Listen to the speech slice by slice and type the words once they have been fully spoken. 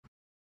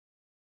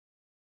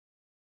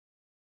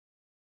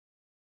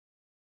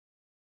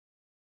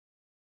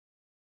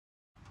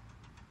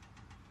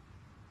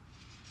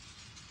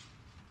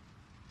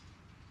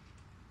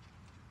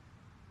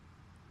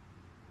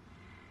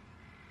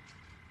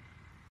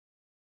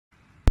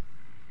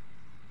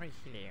Right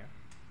here.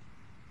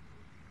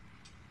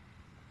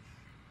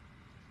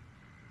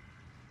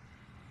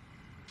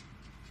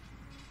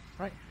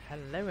 Right,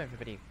 hello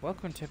everybody,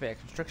 welcome to a bit of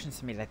Construction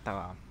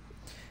Simulator.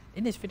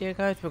 In this video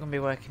guys, we're going to be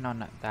working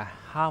on the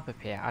harbour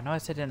pier. I know I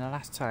said in the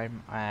last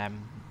time,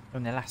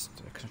 in the last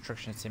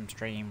Construction Sim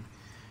stream,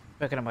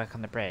 we're going to work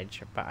on the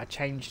bridge, but I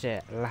changed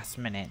it last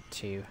minute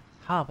to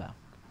harbour.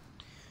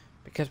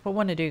 Because what I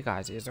want to do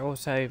guys is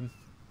also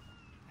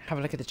have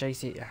a look at the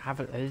JC,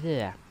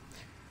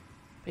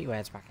 put your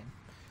words back in.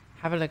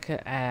 Have a look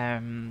at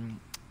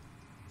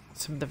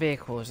some of the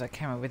vehicles that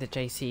came out with the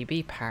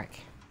JCB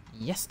pack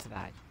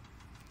yesterday.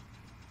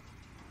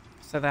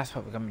 So that's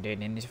what we're going to be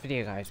doing in this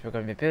video guys. We're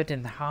going to be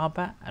building the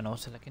harbour and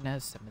also looking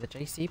at some of the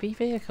JCB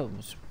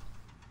vehicles.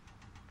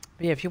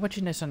 But yeah, if you're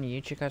watching this on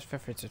YouTube guys, feel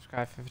free to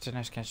subscribe, feel free to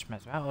notification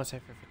as well. Also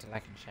feel free to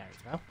like and share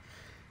as well.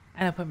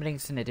 And I'll put my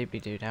links in the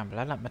doobly-doo down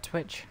below, like my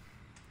Twitch,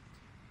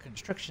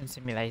 Construction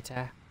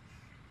Simulator.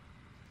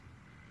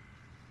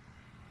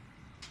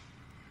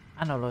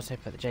 And I'll also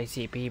put the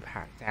JCB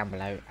pack down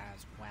below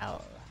as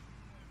well.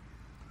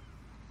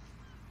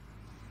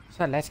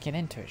 So let's get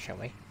into it, shall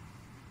we?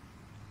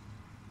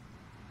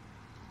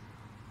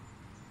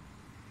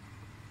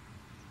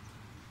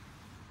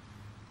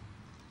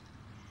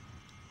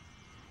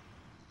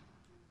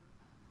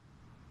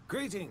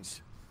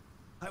 Greetings!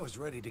 I was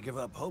ready to give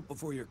up hope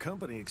before your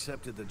company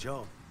accepted the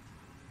job.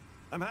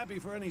 I'm happy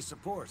for any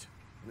support,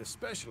 and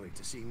especially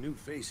to see new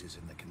faces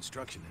in the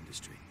construction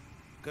industry,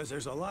 because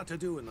there's a lot to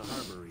do in the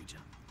harbor region.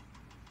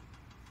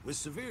 With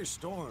severe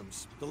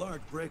storms, the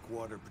large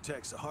breakwater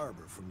protects the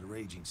harbor from the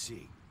raging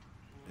sea.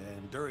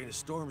 And during a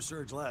storm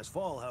surge last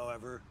fall,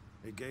 however,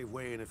 it gave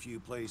way in a few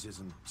places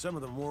and some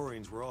of the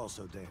moorings were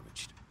also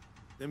damaged.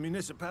 The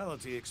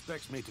municipality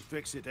expects me to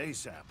fix it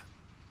ASAP.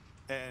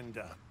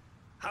 And,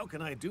 how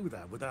can I do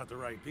that without the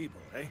right people,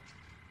 eh?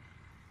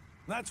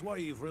 That's why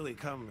you've really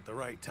come at the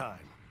right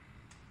time.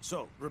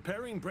 So,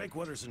 repairing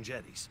breakwaters and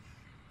jetties.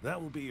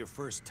 That will be your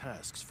first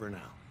tasks for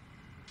now.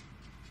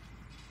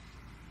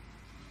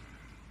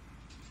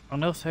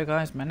 And also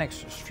guys, my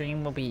next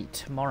stream will be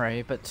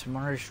tomorrow, but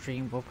tomorrow's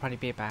stream will probably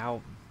be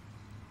about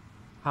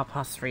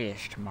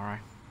 3:30ish tomorrow.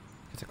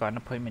 Because I've got an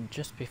appointment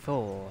just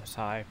before,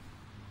 so...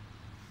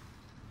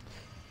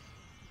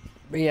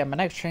 But yeah, my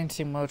next Train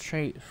Sim World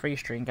free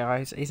stream,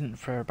 guys, isn't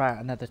for about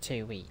another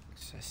 2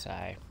 weeks,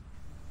 so...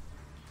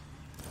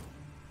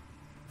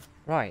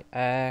 Right,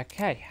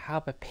 okay,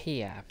 harbour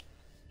pier.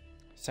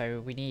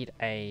 So we need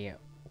a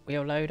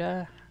wheel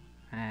loader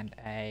and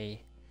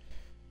a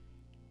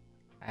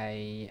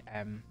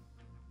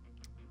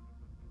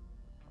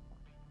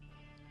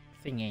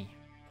thingy,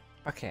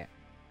 bucket.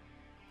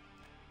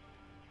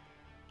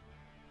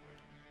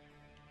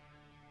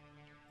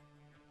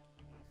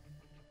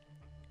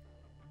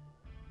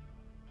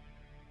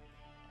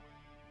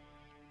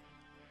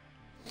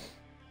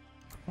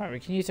 Right, we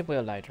can use a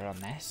wheel loader on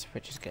this,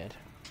 which is good.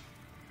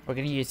 We're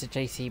going to use the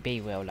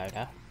JCB wheel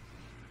loader.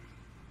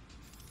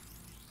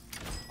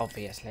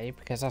 Obviously,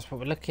 because that's what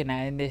we're looking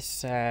at in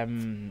this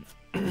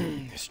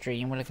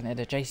stream. We're looking at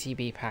the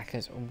JCB pack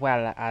as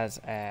well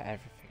as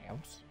everything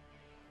else.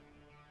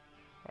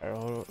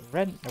 We'll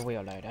rent the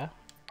wheel loader.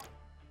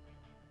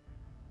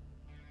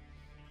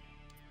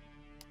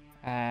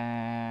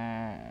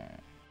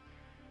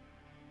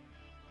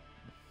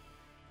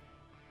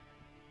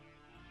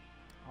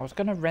 I was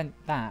gonna rent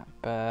that,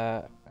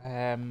 but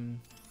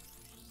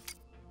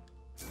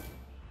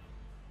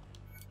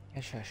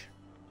shush.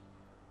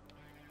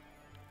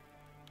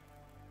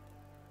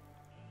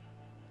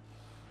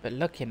 But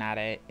looking at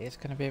it, it's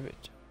gonna be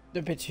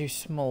a bit too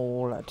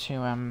small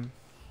to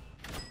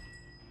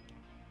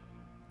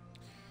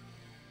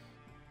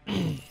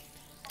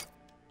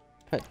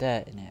put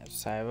dirt in it.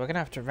 So we're gonna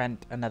have to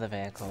rent another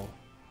vehicle.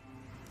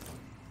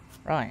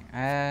 Right.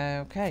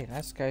 Okay.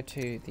 Let's go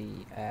to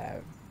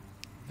the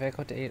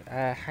vehicle.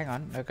 Hang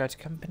on. No, go to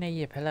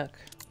company. Look.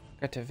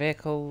 Go to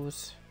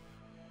vehicles.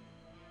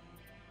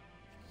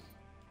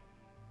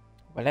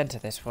 We'll enter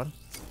this one.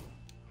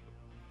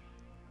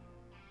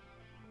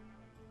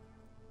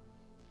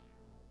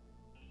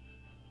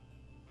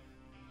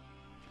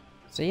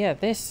 So yeah,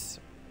 this...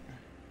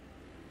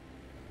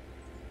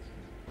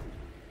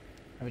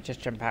 Let me just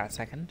jump out a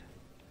second.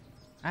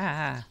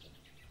 Ah!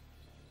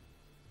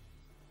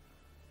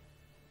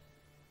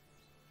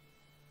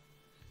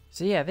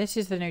 So yeah, this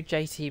is the new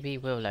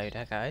JCB wheel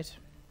loader, guys.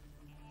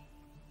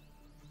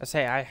 I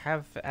say I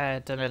have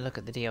done a look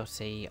at the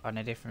DLC on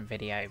a different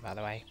video, by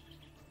the way.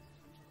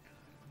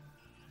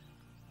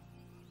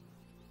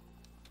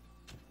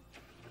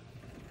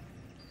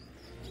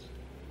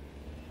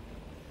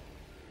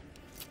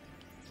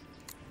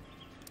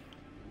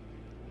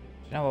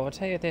 You know what, we'll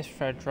take this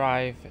for a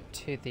drive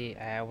to the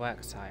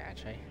work site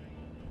actually.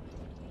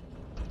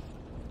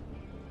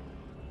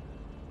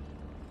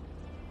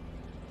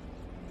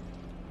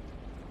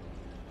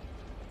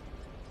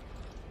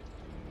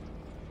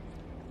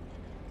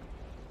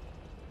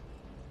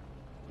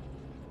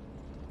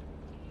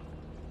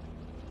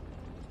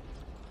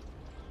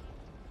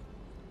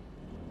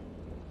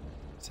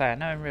 So I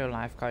know in real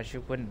life, guys,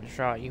 you wouldn't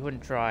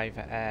drive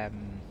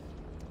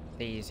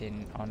these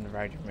on the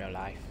road in real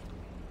life.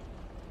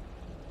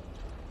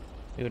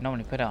 You would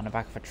normally put it on the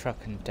back of a truck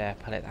and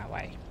pull it that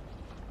way.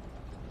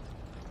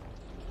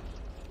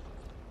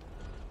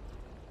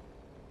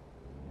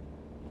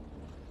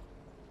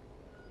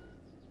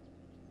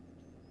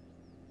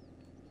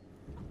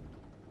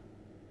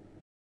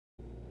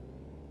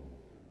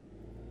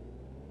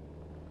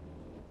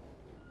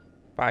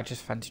 But I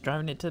just fancy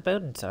driving it to the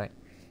building site.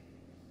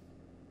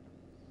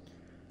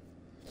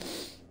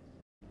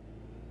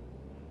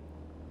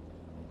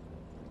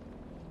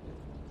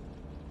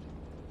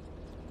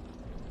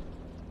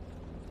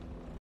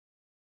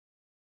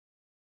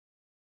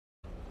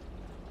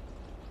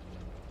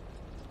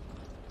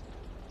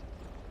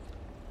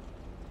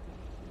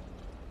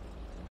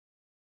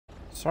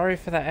 Sorry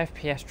for that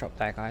FPS drop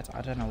there, guys.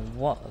 I don't know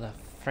what the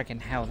friggin'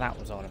 hell that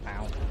was all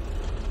about.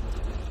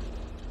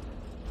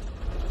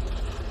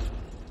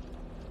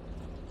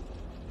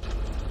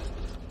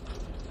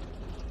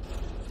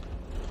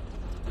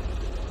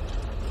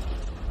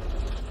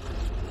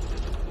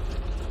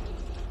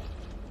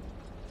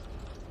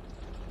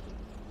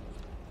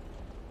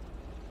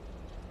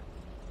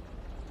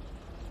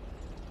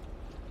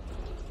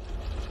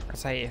 I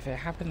say, if it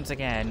happens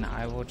again,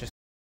 I will just...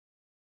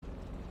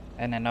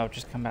 And then I'll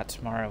just come back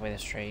tomorrow with a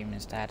stream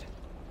instead.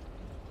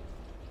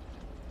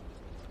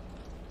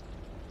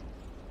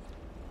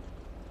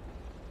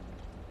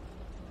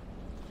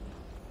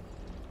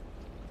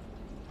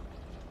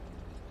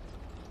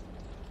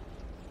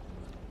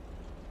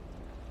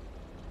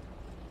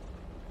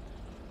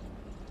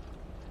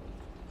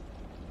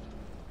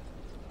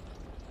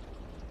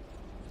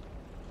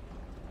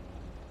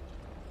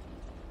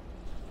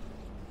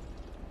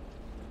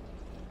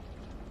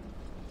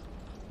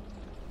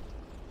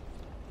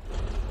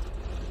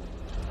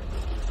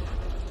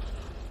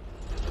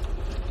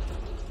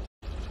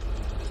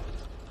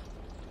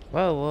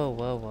 Whoa, whoa,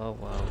 whoa, whoa,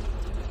 whoa.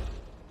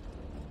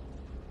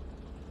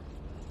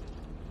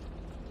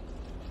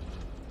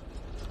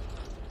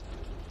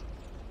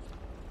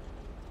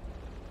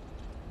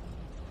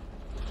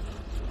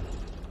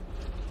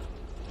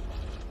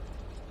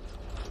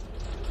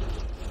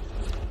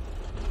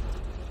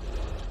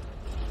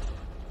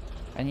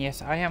 And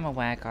yes, I am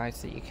aware,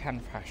 guys, that you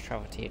can fast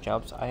travel to your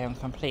jobs. I am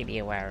completely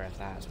aware of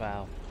that as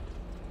well.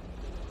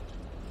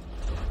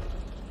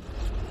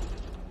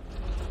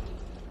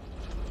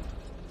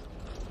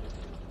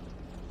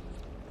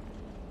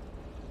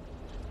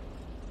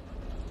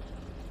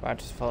 But I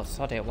just thought,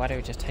 sod it, why don't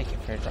we just take it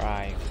for a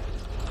drive?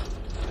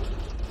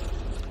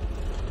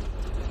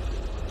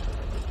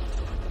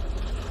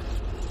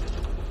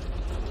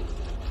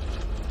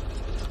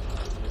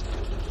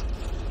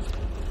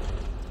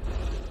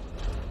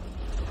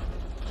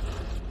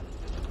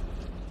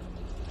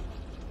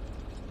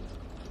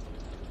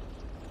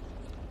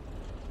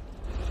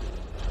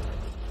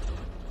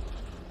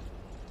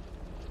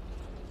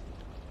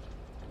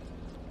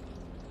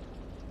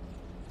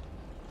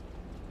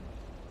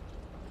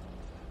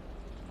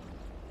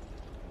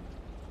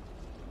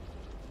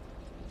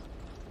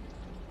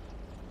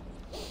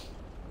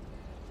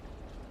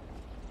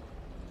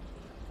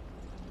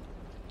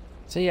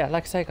 So yeah,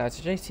 like I say, guys,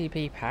 the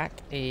JCB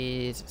pack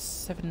is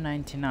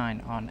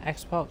 $7.99 on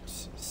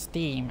Xbox,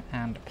 Steam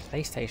and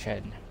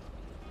PlayStation.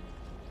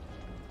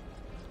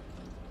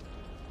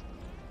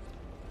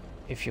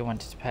 If you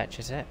wanted to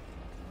purchase it.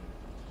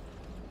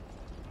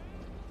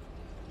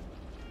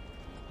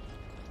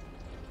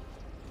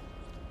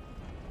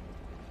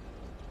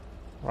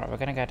 Right, we're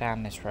going to go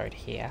down this road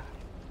here.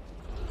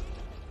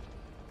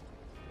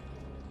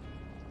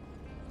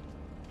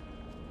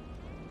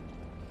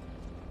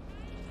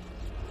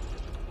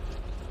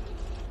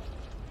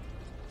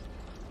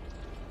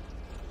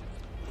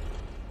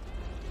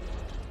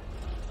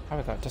 Oh,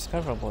 we've got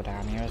discoverable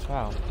down here as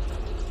well.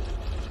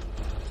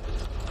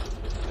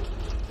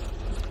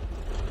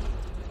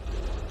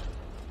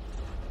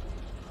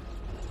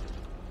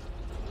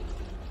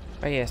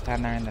 Oh yeah, it's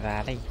down there in the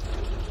valley.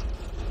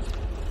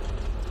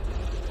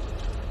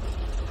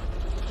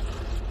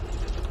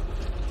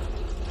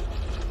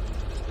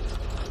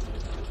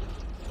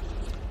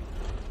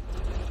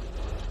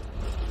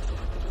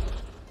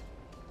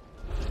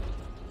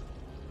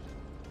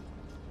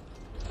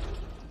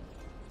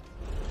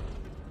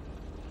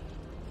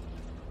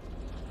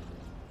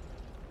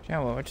 You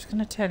know what, we're just going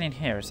to turn in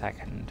here a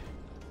second.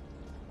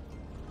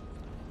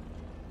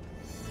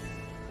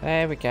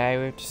 There we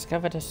go, we've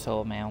discovered a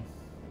sawmill.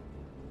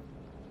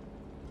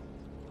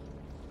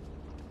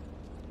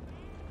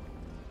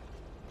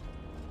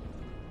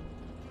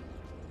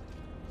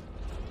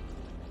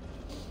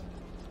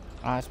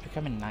 Oh, it's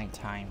becoming night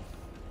time.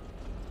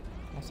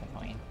 That's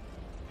annoying.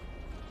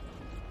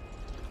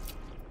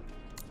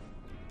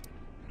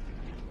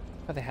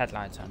 Put the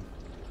headlights on.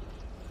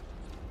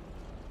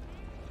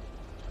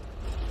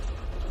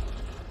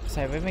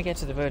 So when we get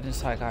to the building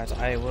site, guys,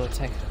 I will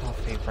take a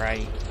coffee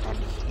break on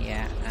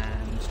here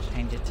and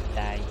change it to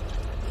day.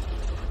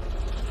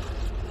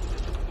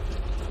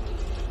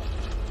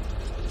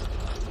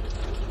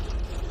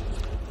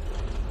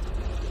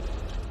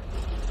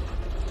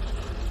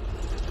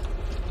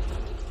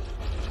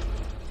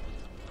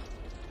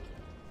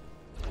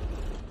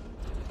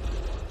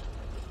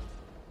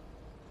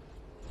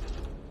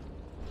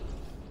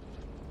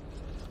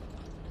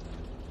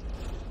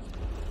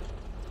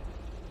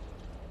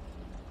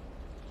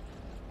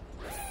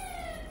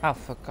 Oh,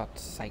 for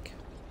God's sake.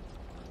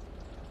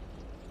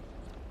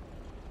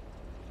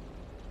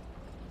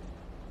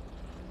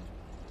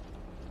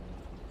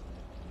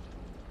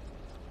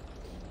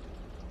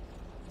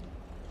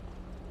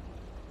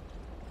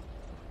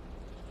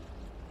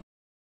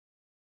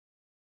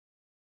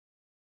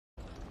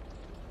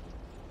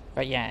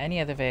 But yeah, any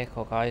other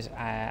vehicle, guys,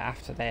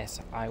 after this,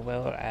 I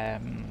will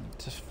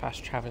just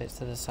fast travel it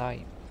to the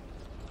site.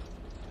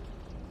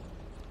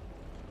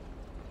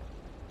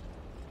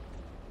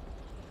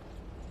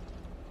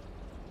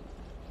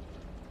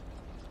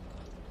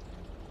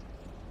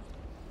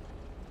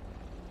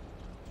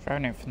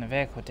 Driving it from the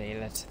vehicle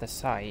dealer to the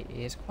site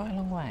is quite a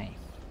long way.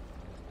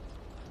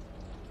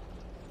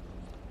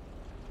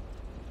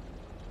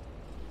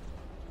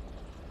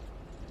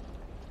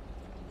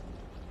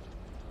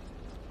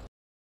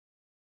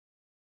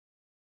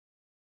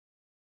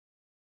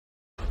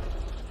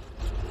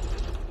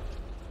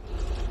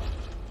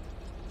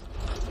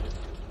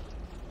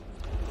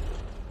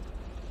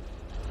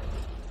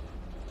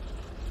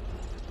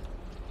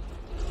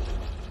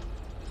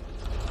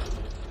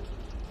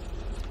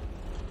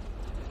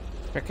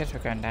 Because we're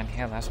going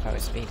downhill, that's why we're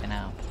speeding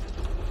out.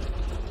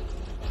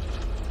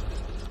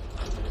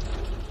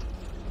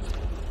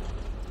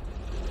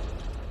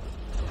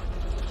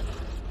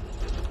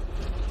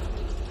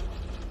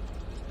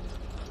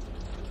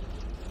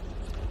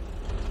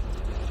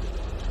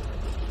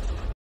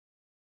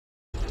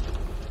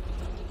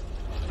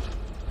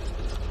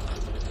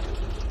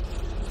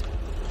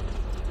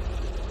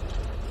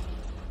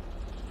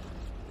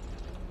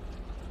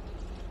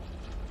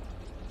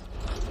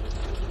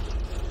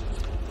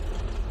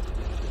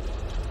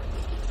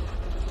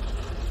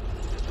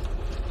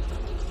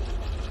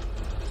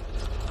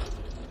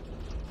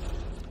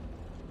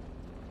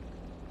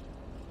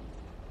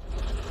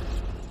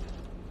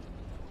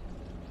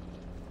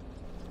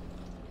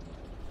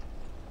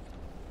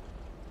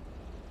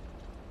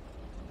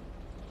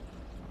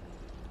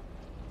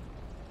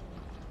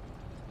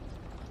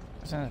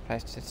 There's another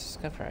place to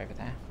discover over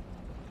there.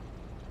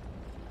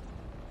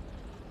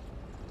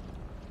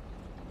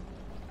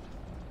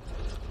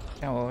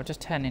 Oh, well, we'll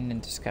just turn in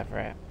and discover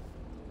it.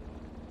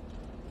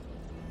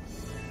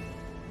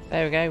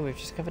 There we go, we've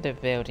discovered a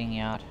building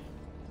yard.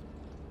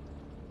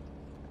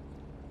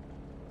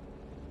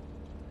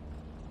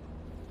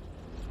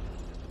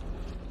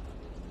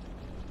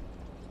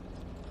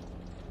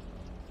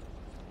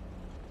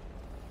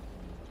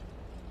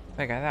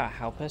 There we go, that'll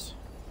help us.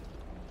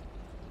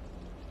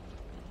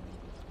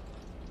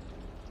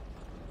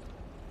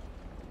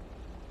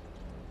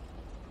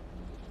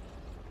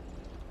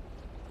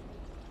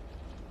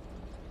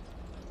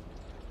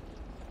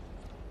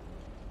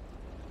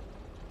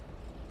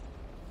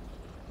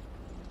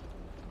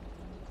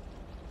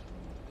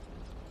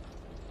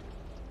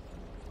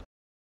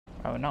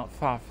 Oh, we're not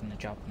far from the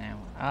job now.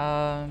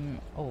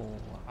 Oh,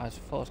 I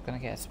thought I was going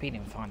to get a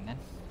speeding fine then.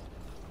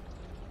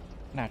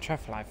 No,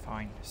 traffic light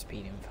fine,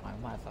 speeding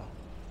fine, whatever.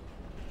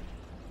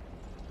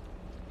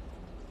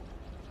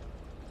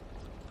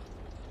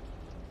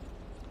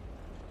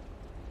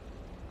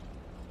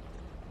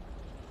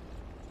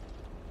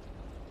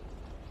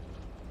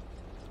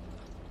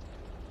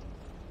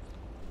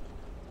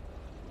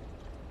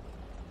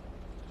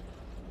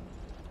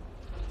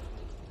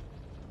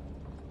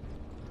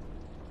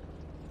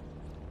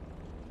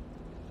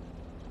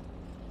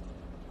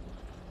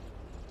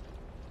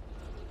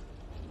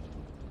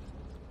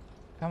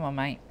 Come on,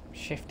 mate.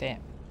 Shift it.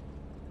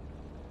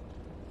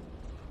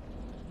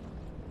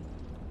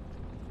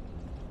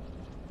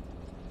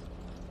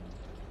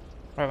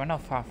 Right, we're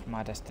not far from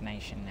our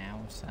destination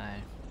now, so...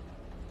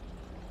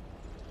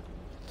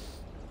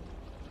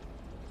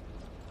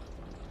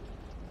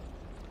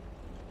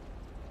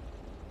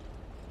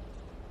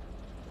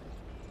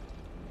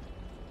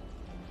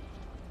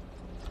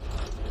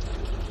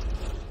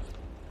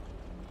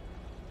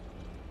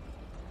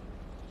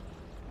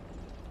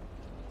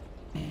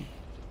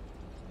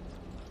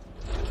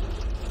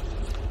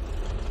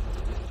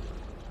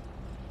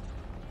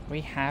 we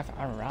have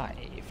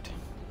arrived.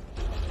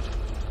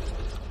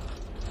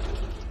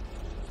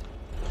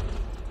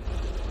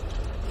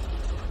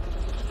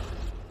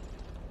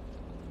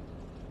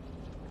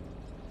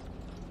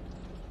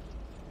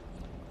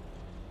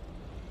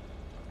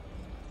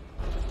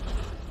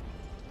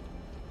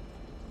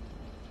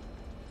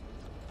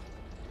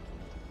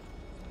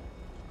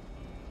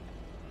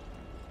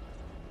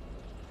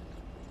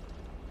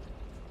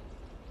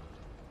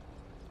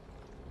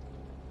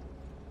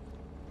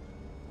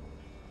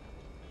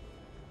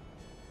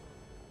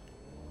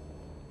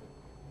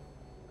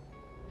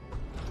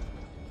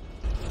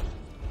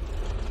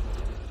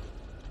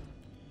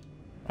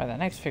 Right, the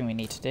next thing we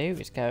need to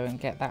do is go and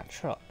get that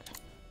truck.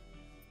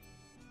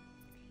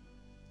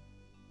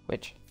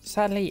 Which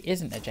sadly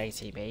isn't a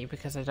JCB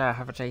because I don't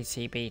have a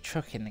JCB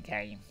truck in the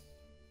game.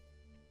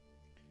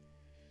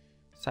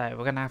 So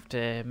we're going to have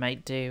to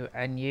make do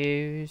and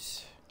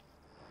use...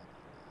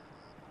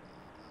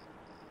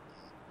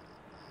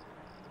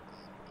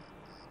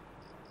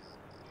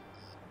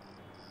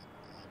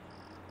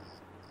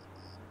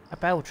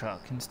 bell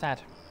truck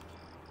instead.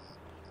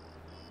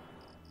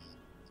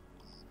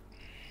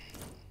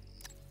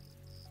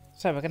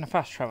 So we're going to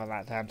fast travel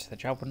that down to the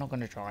job. We're not going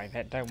to drive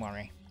it, don't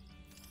worry.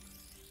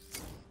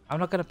 I'm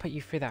not going to put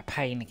you through that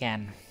pain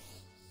again.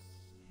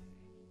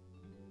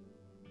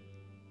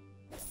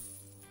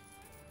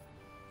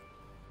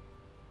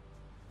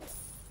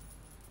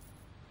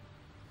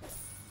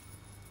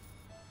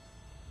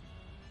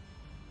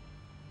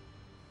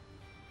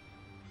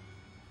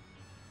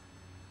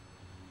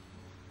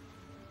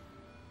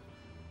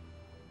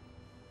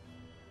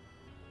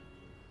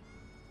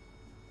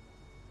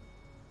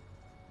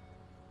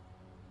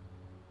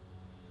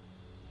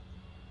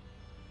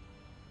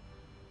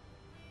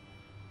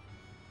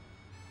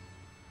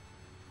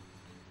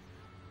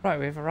 Right,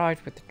 we've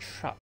arrived with the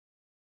truck.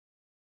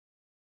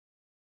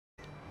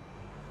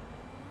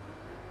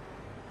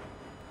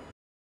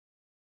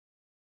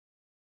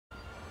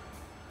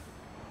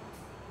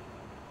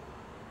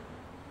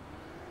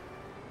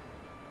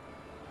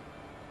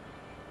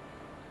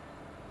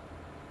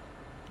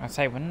 I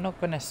say we're not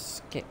going to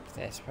skip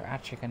this, we're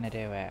actually going to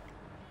do it.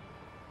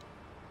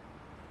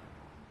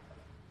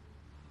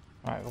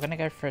 Right, we're going to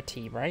go for a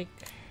tea break.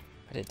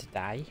 Put it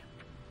today.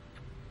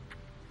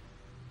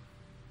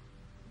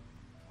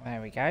 There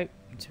we go,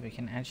 so we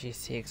can actually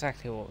see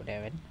exactly what we're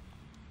doing.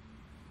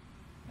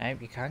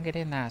 Nope, you can't get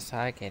in that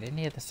side, get in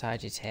the other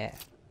side, it's here.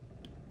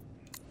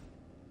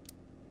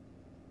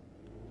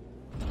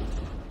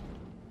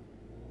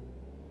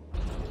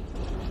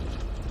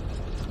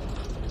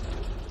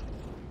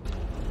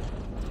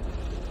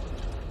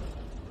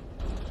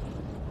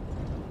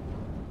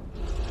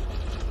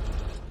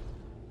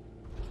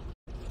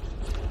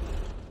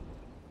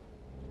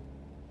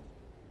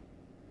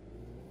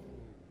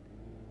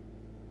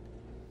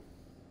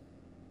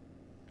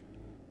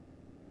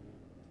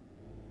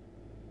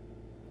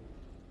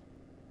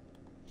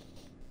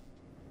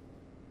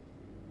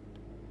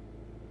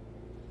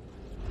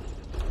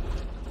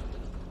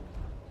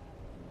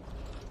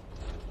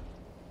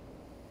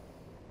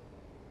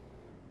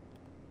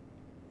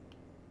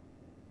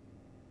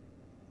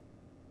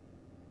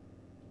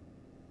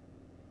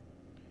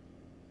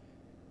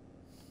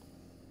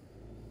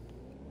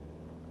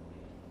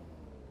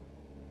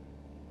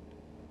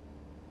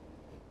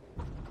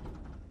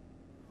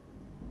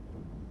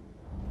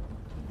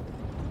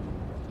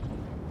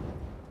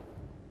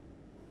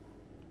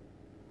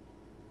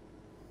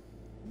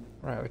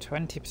 Right, we're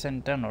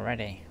 20% done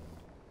already.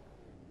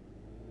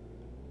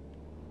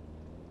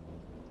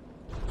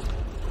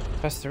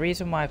 Plus the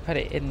reason why I put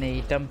it in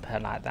the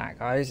dumper like that,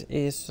 guys,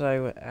 is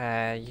so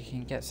you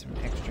can get some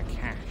extra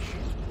cash.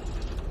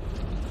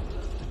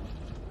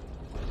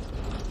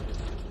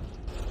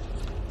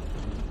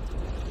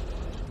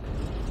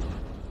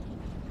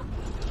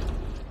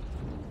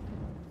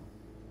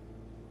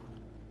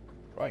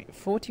 Right,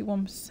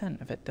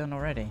 41% of it done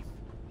already.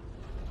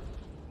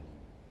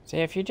 So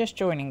if you're just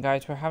joining,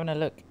 guys, we're having a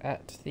look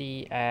at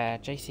the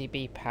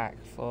JCB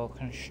pack for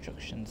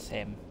Construction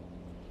Sim.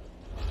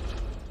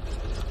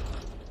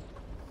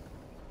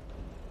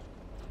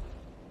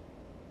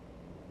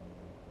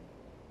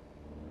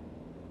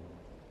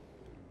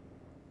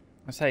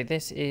 So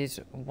this is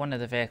one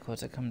of the vehicles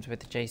that comes with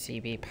the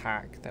JCB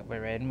pack that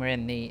we're in. We're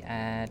in the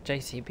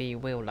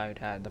JCB wheel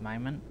loader at the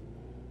moment.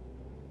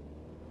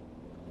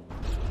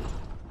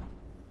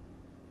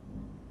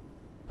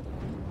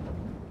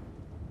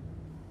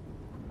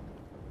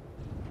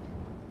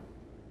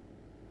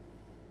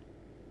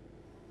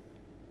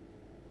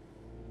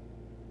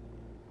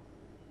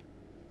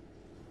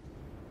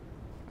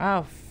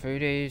 Oh,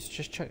 Voodoo's,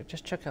 just chuck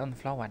it on the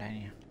floor, why don't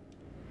you?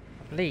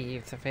 I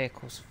believe the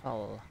vehicle's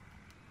full.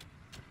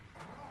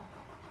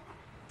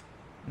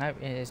 No,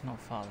 it is not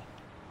full.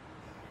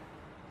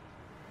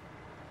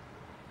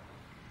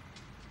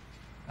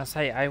 I'll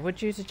say, I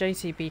would use a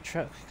JCB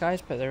truck,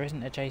 guys, but there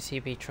isn't a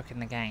JCB truck in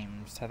the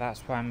game, so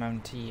that's why I'm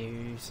going to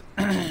use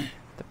the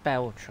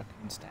Bell truck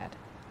instead.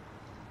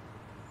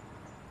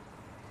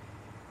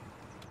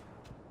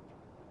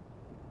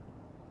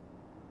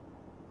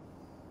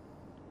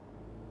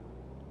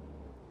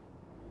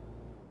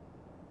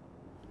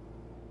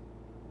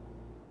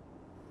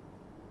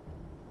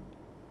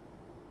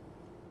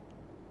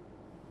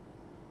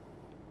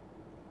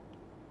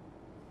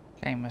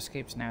 Okay, my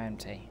scoop's now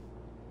empty.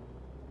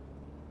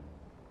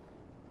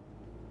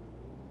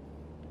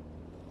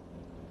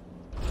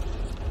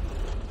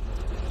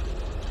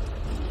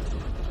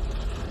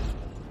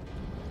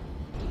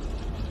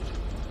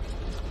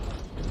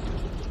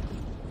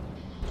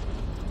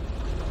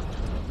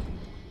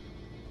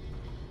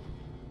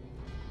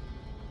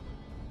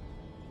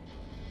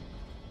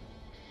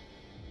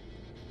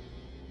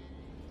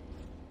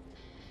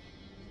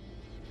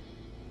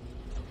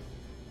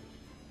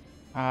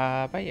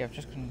 But yeah, I've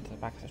just gone into the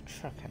back of the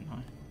truck, haven't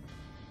I?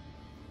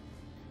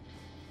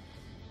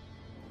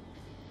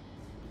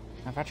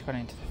 I've actually gone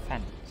into the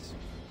fence.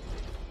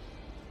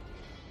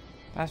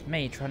 That's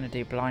me trying to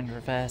do blind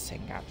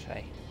reversing,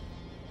 actually.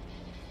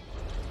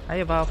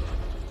 Hey, Bob.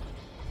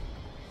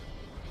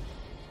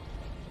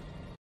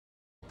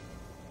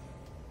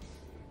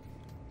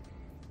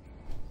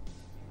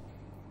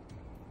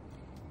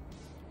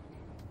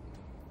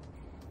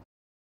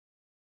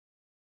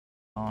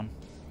 on.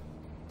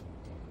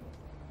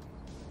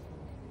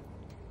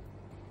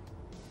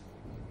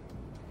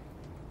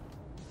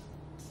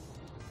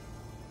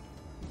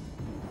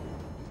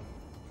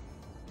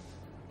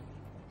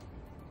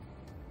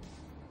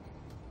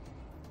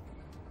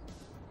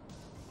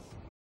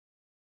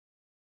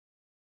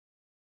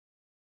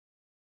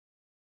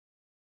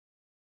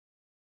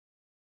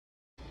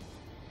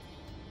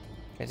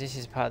 Because this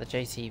is part of the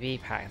JCB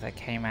pack that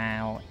came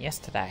out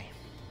yesterday.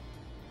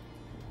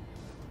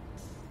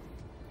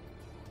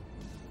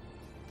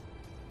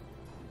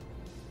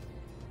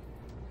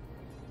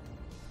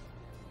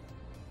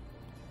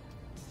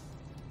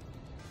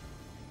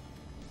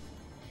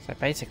 So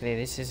basically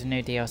this is a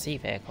new DLC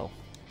vehicle.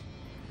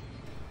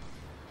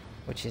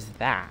 Which is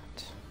that.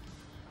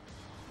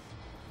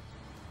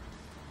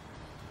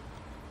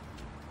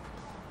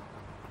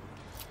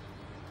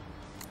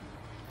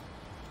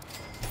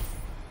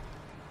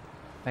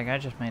 I think I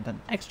just made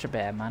an extra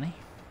bit of money.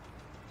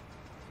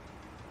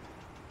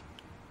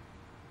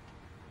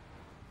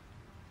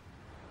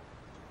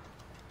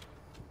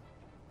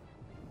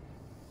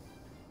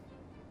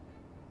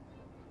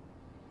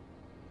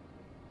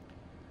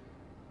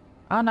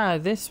 Oh no,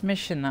 this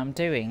mission that I'm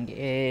doing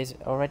is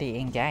already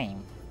in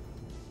game.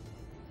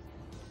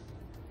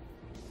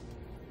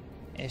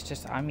 It's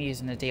just I'm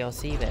using a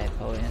DLC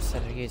vehicle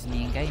instead of using the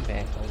in-game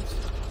vehicles.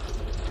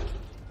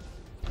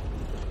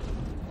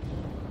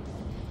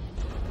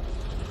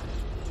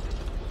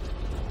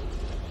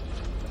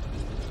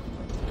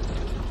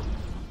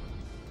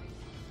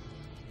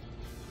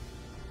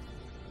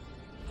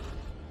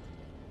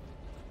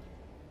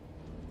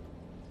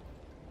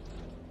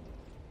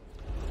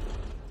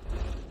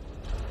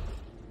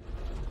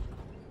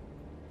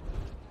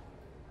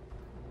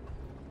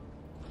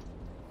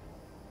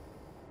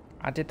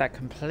 I did that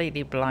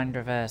completely blind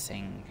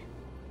reversing.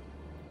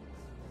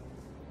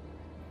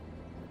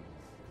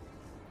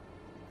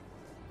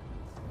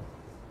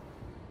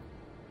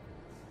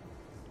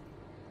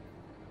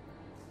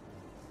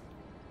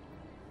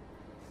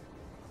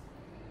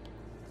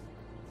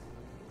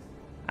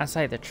 I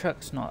say the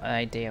truck's not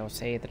a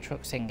DLC, the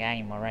truck's in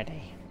game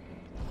already.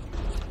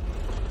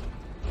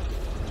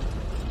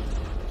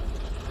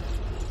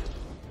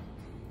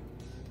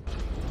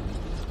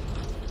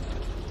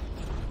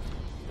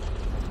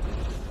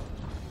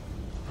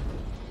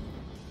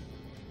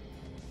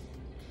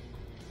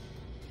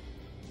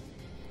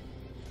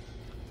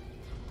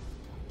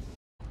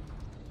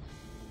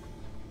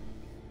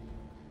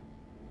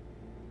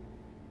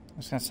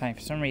 I was going to say, for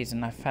some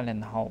reason I fell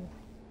in the hole.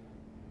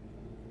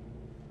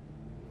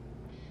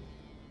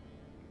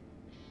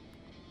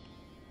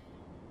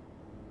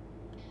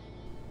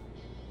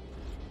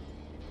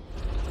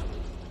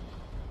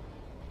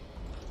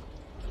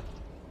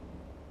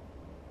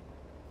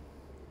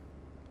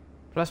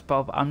 Plus,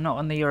 Bob, I'm not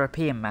on the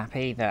European map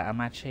either,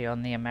 I'm actually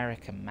on the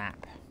American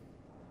map.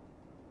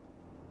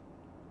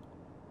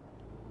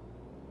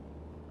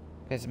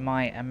 Because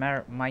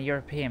my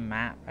European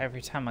map,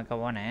 every time I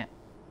go on it,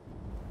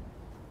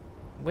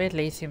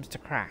 weirdly seems to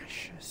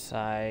crash,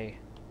 so...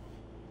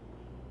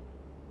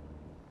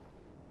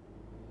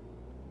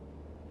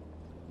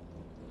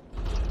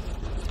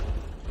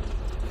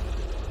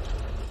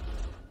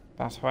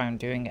 That's why I'm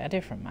doing a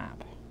different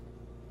map.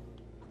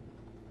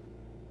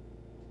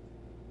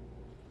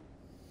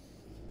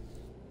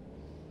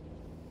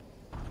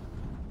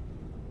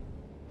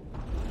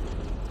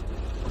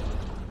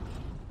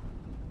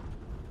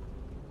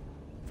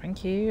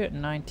 Thank you,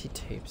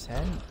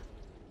 92%.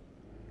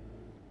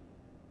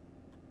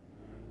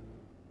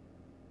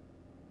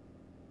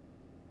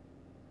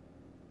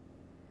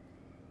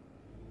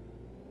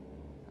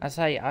 I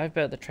say, I've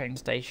built the train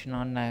station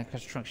on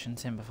construction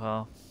sim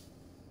before.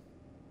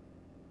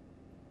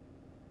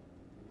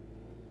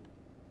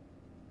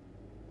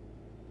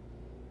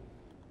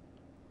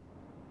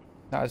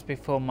 That was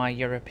before my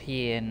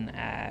European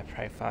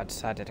profile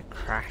decided to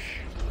crash.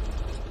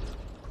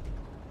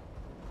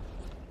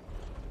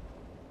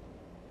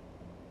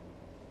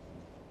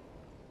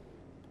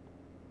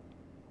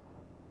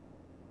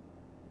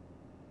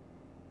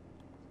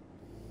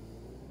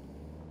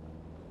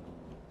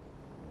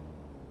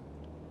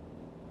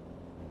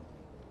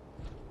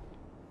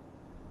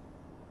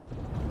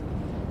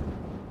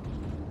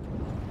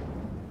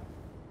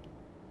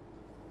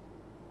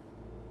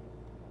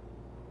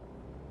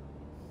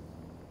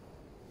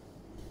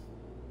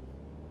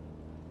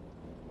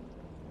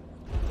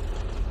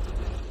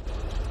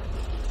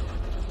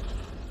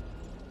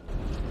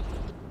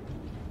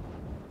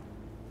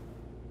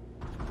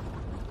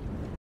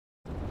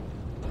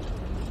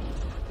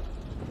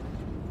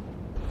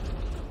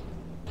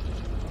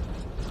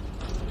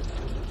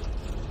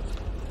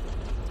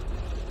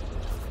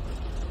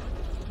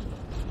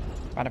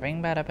 Bada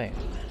bing, bada boom.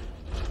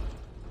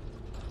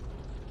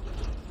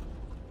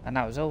 And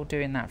that was all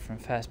doing that from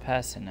first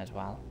person as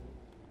well.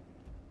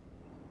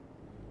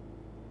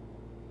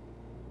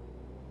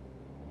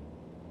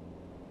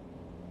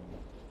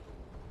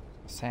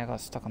 So I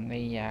got stuck on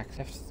the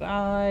cliff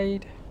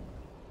side.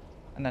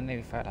 And then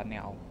nearly fell down the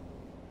hole.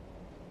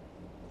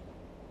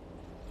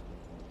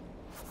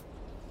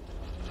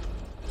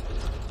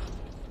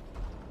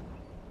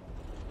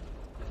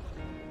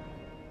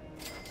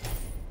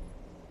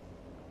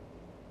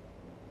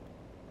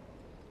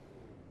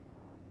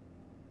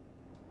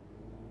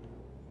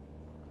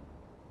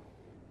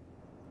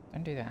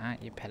 Don't do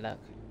that, you pillock.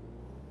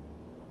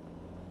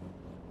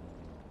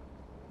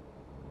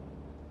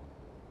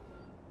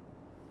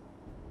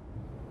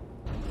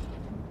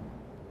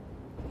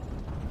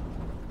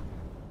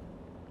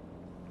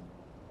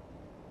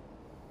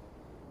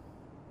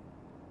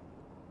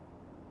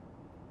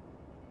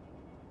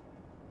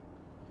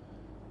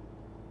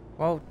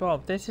 Well,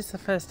 Bob, this is the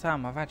first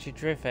time I've actually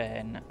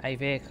driven a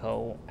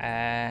vehicle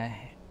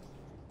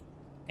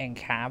in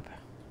cab.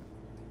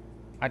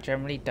 I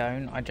generally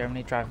don't. I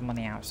generally drive them on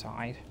the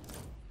outside.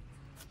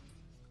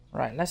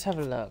 Right, let's have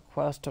a look.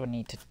 What else do I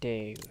need to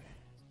do?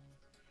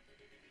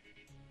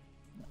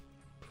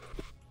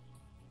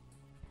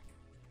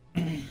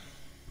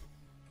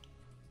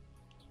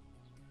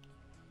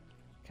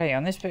 Okay,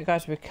 on this bit,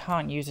 guys, we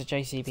can't use a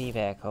JCB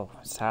vehicle,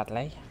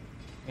 sadly.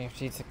 We have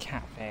to use a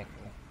cat vehicle.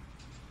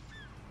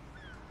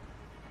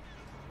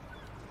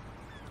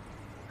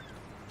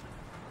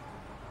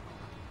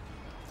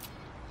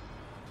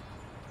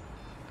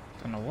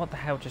 Don't know what the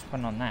hell just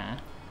went on there.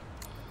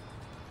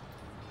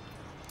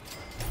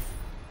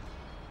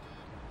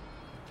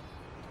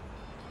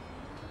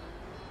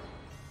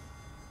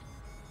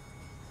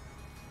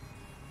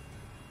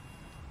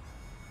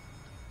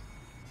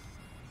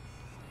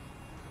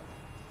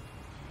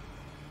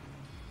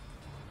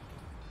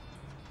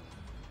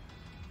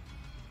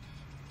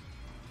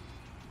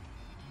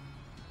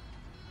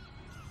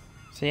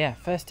 So yeah,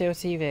 first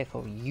DLC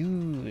vehicle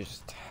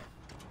used.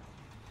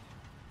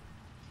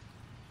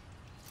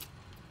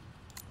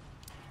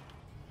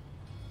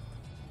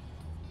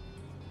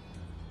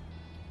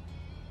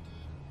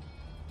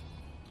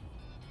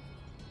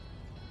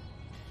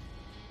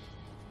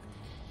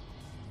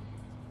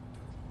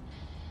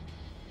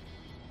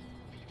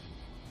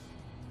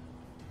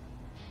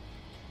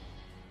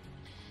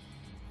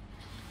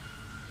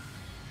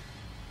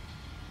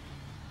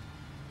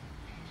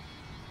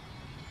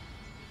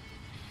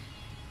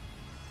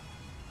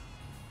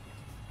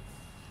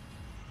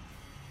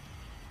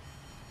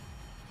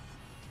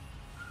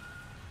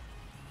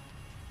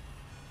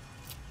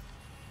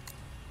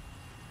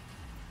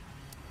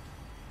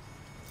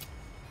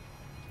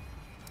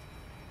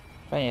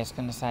 But yeah, it's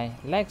going to say,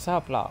 legs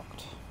are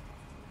blocked.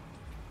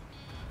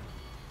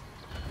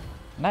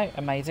 No,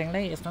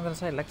 amazingly, it's not going to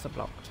say legs are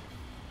blocked.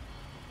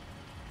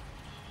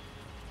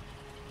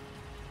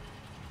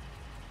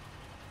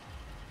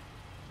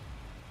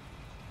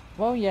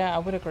 Well, yeah, I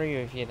would agree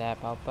with you there,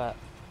 Bob, but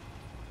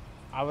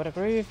I would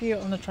agree with you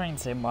on the train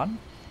sim one.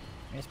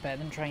 It's better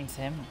than train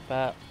sim,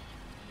 but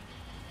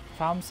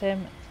farm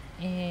sim,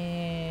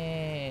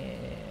 I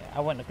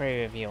wouldn't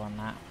agree with you on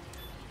that.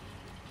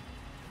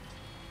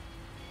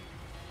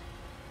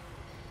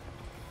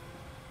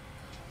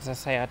 As I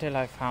say, I do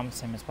like farm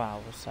sim as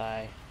well,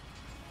 so...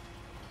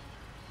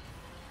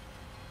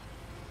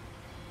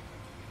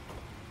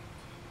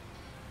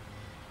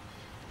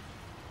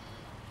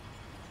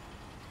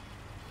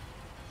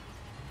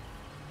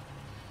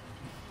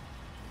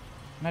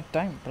 No,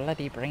 don't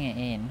bloody bring it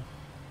in.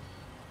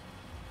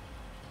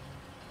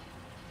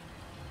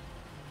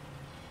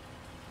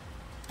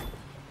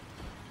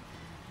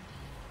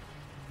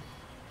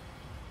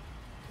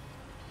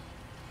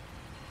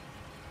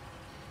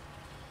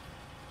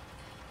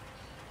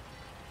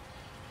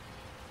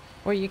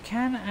 Well, you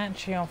can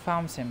actually on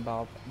Farm Sim,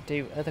 Bob,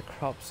 do other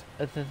crops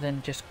other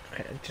than just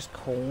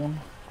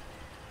corn.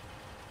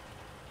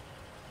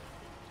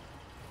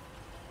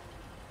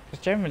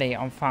 Because generally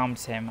on Farm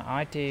Sim,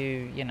 I do,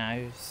 you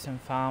know, some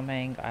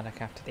farming, I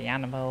look after the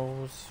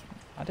animals,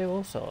 I do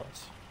all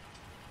sorts.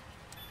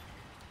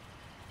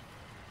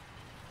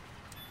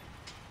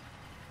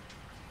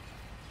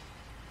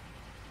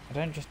 I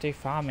don't just do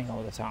farming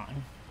all the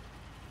time.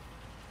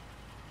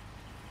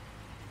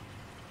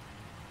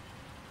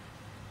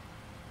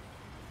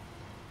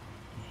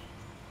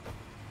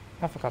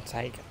 Oh, for God's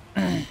sake.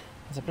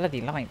 There's a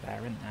bloody light there,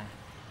 isn't there?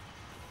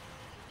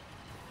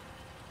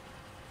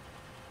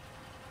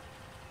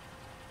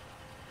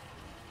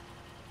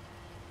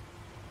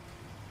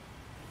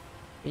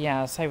 But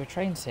yeah, so with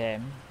Train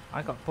Sim,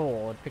 I got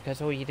bored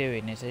because all you're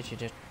doing is literally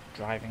just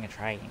driving a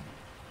train.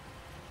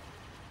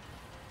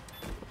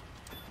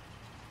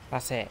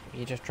 That's it.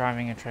 You're just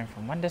driving a train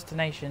from one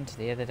destination to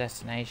the other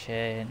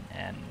destination,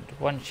 and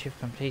once you've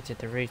completed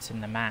the route in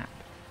the map,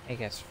 it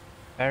gets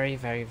very,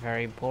 very,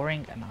 very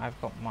boring, and I've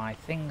got my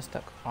thing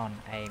stuck on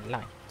a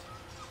light.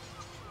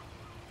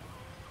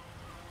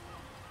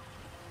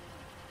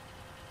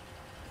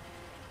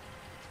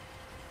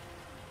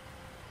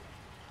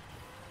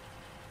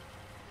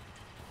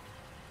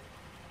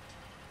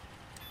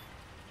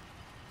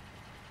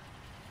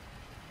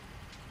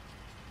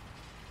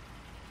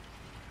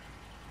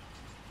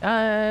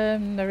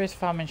 There is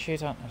farming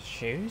shoes on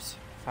shoes?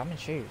 Farming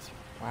shoes.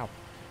 Wow.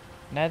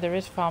 No, there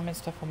is farming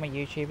stuff on my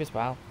YouTube as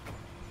well.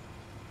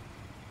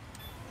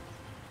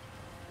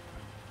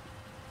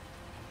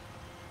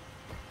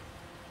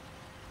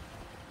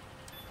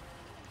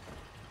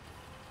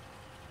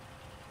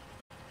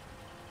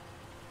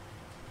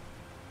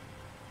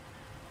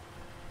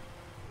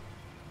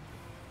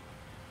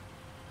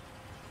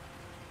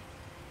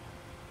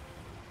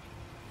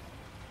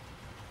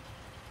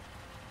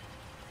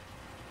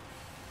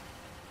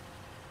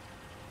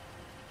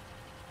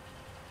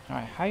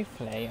 Alright,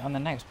 hopefully on the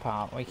next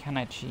part we can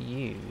actually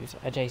use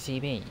a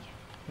JCB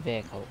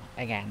vehicle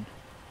again.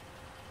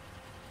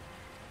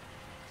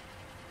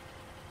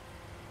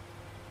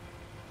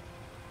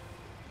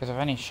 Because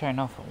I've only shown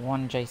off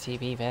one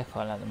JCB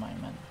vehicle at the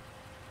moment.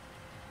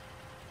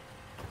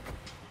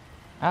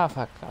 Oh,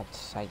 for God's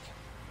sake.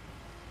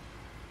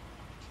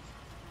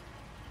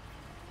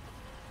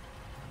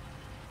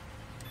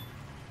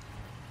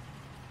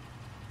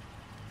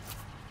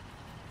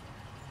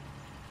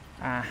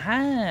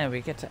 Aha!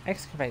 We get to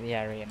excavate the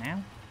area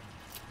now.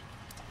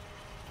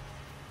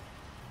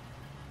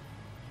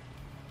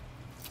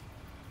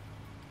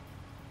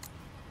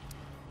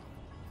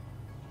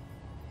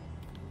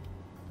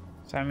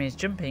 So that means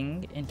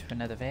jumping into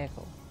another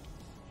vehicle.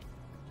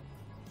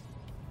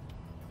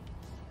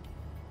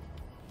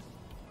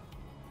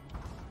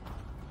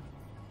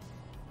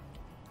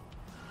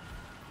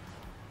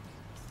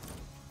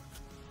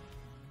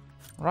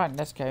 Right,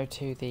 let's go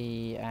to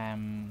the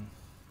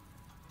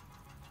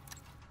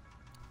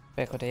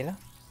vehicle dealer.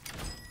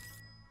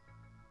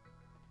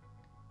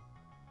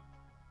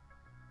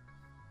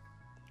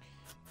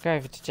 Go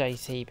over to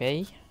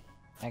JCB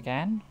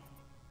again.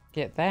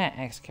 Get their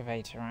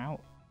excavator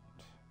out.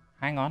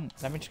 Hang on,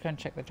 let me just go and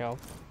check the job.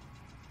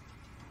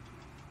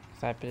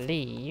 Because I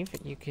believe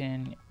you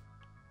can...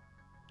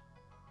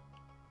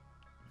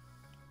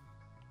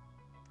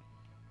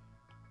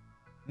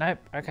 Nope,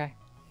 okay.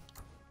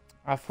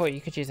 I thought you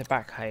could use a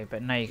backhoe,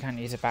 but no, you can't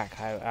use a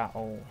backhoe at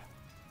all.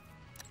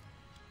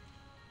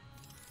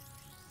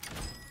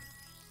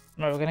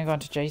 Right, we're going to go on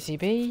to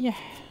JCB.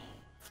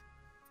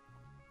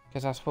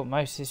 Because that's what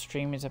most of this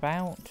stream is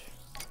about.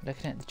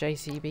 Looking at the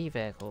JCB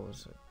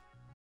vehicles.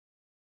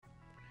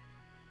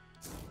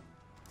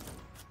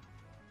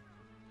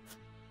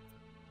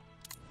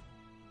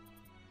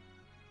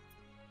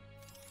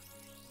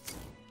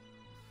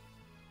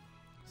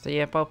 So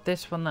yeah, Bob,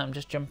 this one that I'm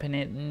just jumping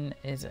in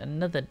is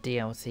another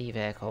DLC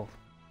vehicle.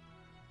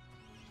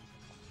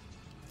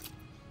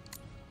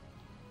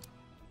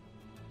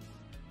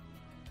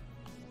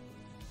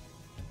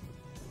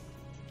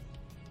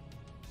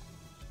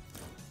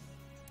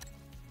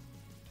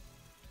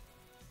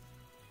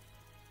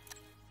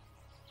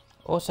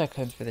 Also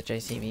comes with a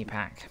JCB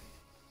pack.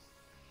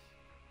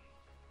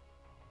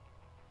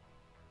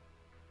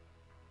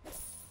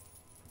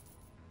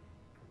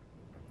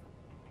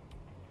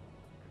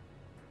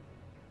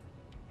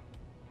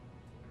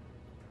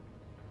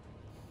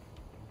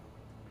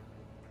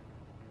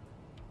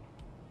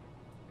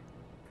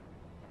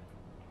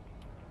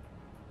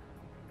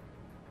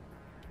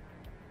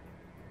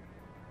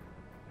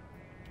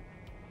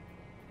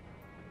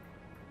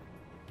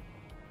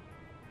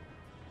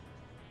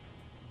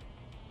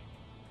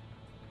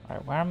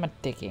 Right, where am I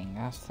digging?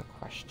 That's the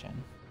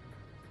question.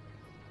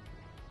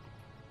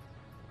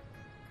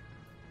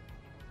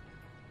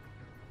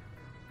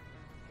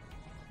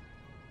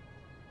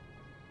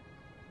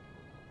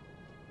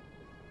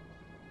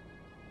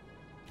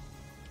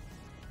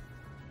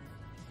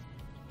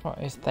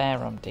 What is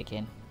there I'm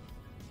digging?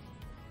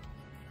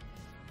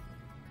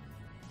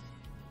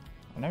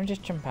 Let me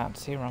just jump out to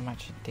see where I'm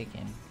actually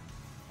digging.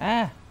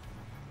 Ah!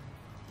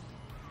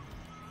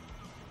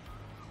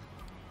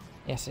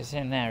 Yes, it's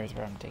in there is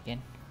where I'm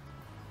digging.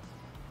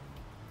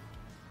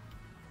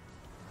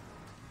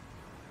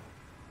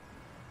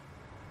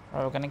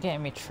 Right, we're gonna get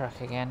in my truck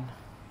again.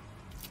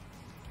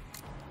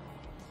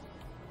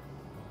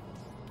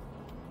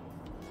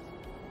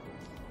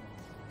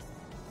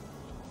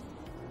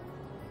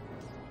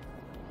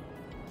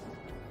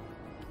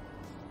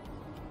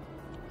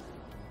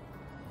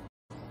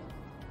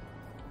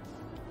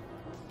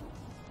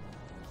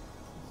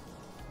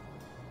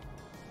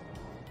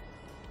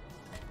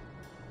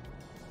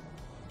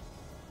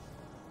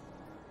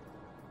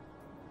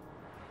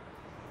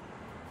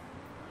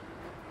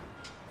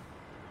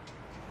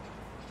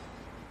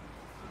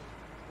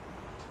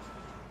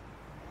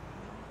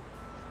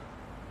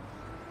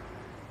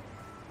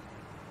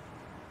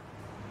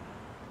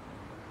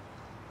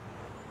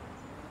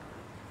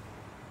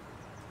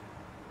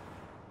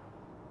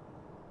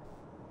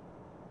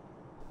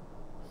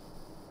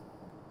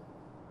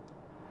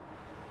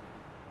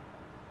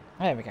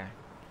 There we go.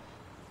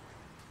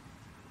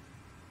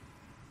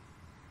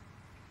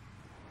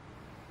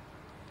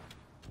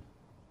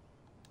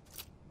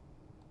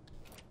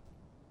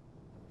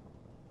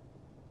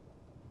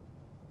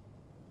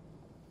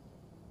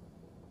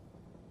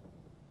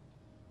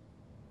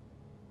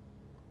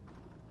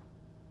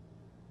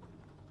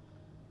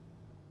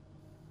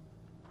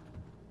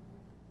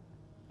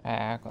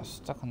 I got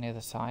stuck on the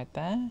other side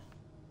there.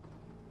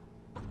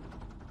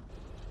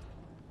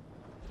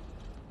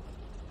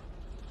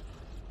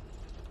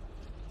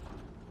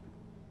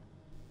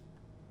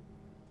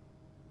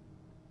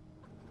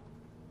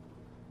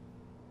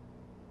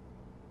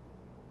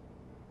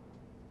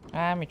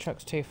 Ah, my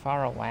truck's too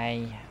far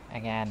away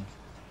again.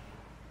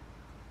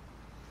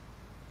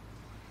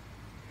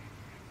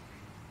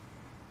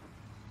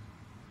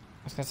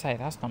 I was gonna say,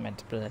 that's not meant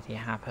to bloody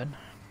happen.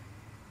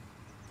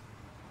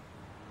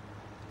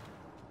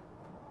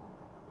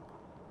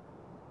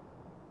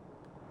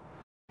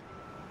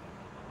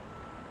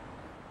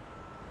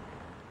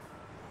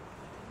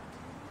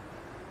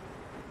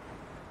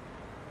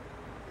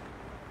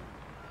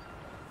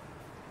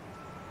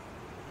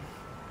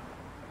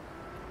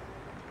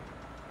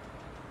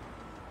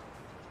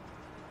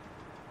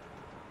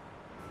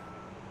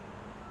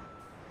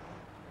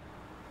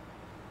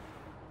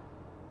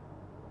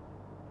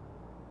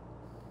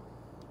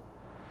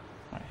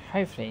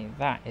 hopefully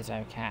that is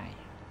okay.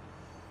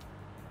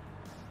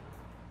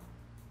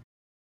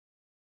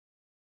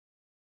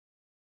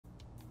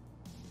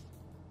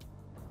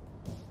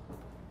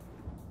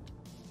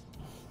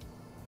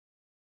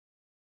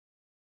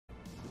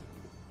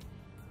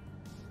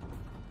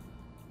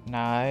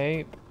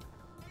 Nope.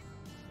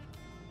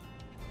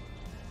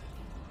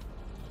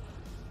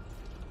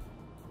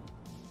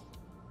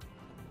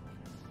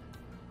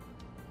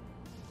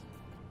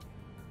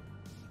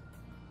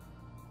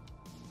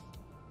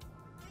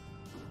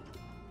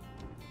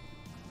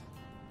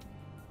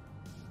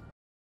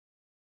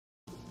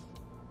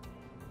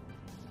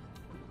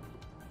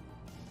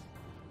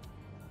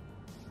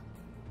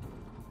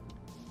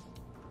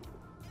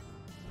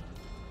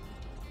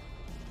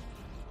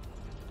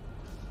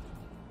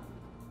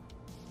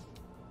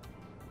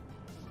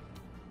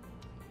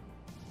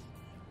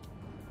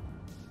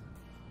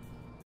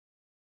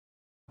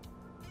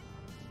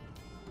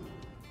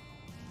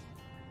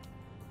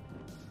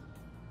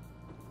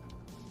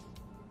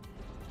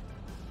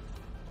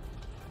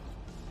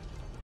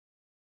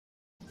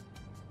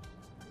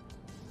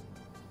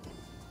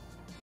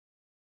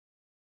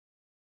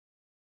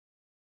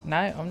 No,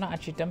 I'm not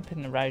actually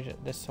dumping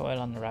the soil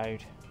on the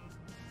road.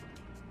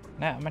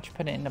 No, I'm actually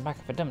putting it in the back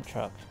of a dump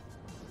truck.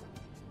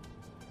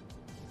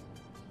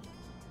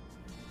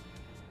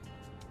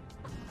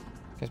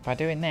 Because by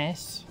doing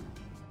this,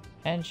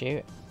 earns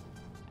you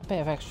a bit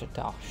of extra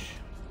dosh.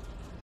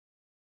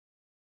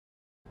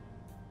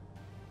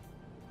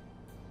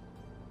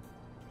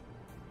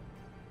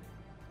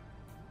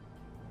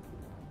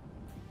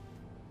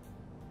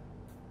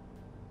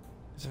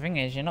 The thing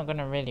is, you're not going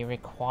to really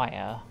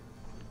require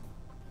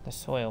the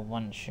soil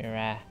once you're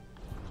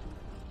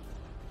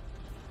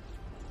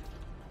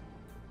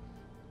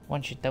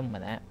done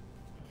with it.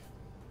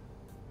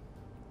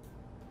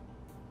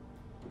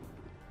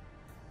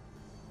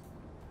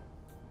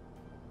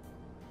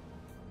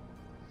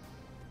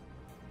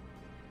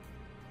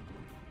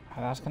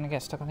 Oh, that's going to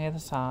get stuck on the other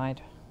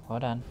side. Well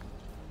done.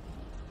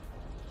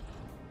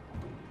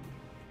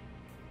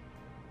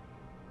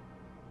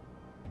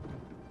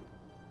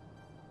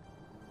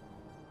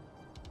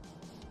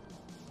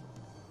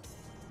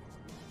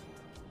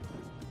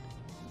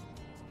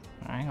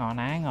 Hang on,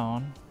 hang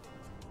on.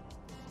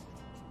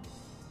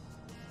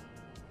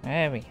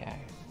 There we go.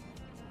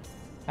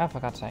 Oh, for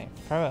God's sake.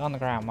 Throw it on the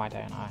ground, why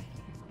don't I?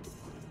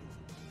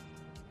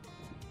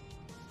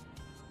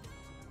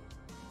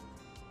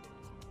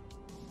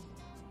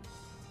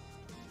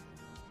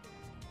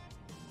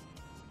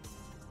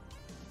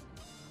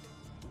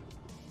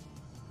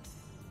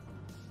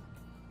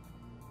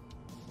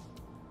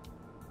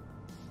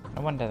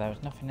 No wonder there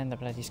was nothing in the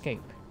bloody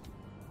scoop.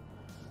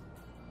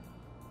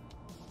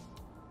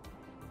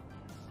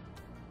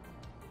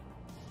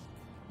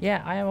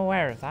 Yeah, I am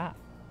aware of that.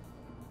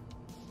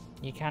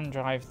 You can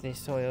drive the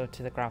soil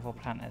to the gravel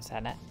plant and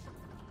sell it.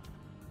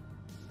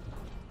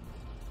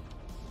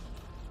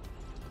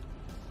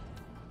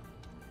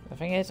 The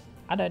thing is,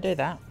 I don't do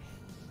that.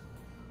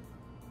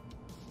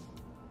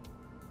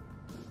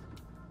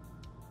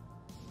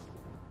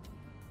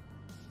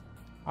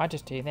 I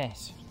just do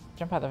this.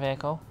 Jump out the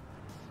vehicle.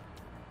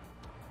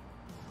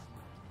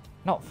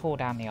 Not fall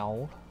down the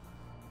hole.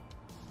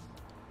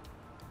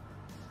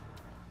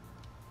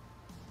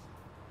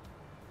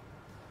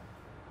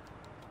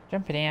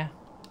 Jump in here.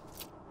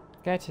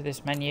 Go to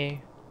this menu.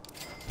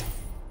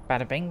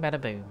 Bada bing, bada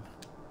boom.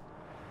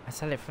 I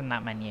sell it from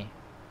that menu.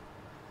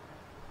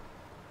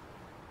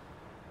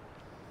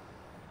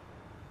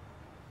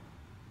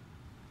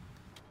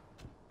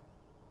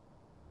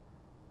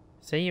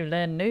 So you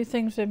learn new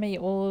things with me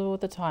all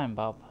the time,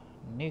 Bob.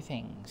 New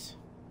things.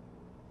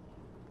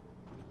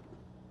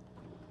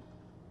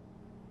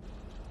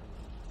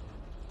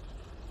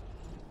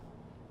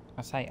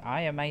 I say,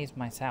 I amaze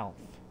myself.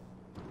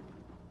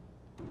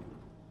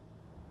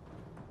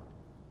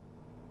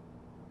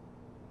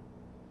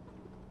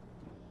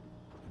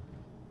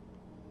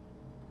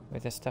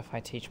 With the stuff I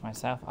teach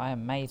myself, I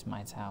amaze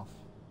myself.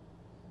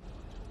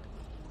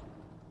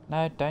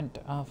 No, don't.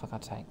 Oh, for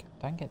God's sake.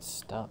 Don't get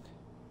stuck.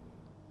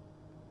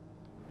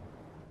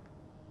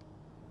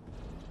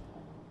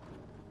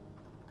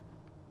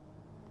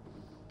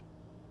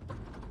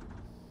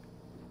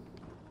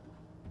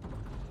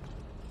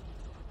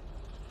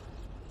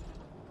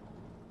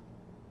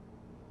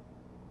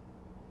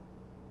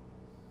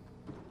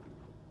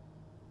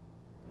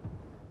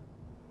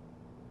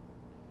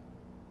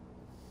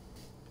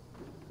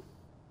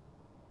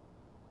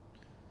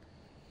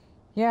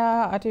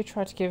 Yeah, I do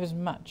try to give as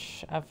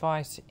much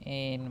advice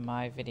in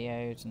my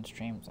videos and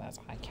streams as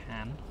I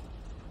can.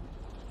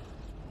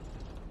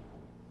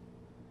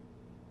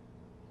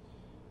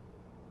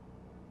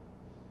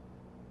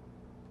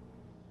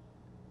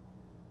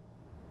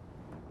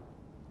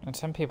 And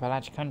some people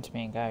actually come to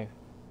me and go,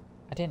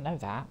 I didn't know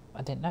that,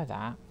 I didn't know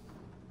that.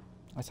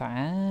 It's like,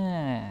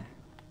 ah.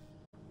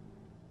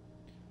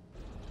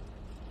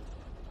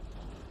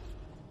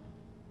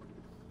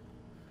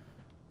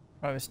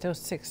 Well, it was still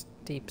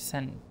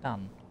 60%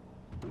 done.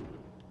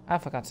 Oh,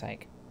 for God's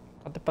sake.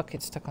 Got the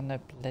bucket stuck on the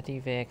bloody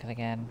vehicle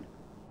again.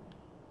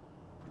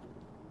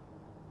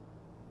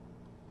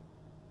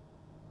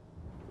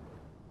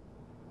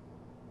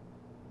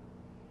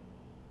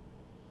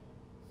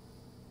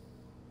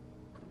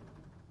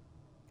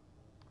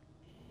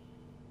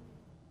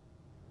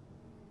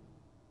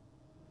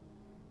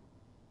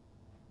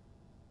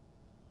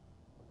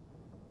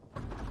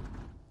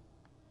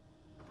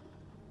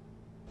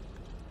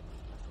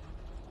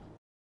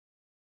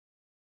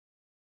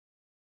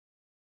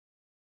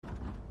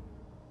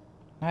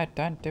 No,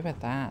 don't do with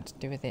that.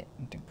 Do with it.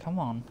 Come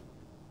on.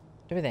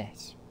 Do with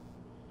this.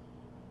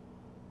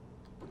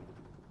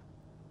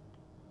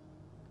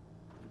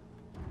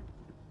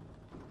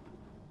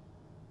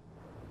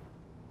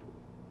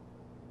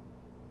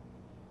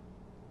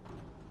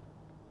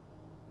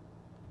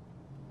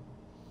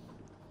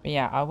 But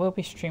yeah, I will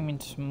be streaming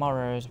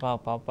tomorrow as well,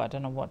 Bob, but I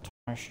don't know what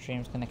tomorrow's stream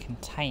is going to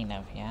contain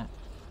of yet.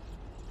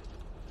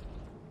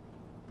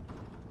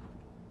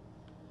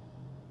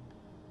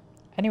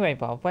 Anyway,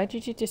 Bob, where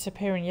did you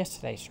disappear in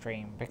yesterday's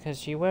stream?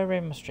 Because you were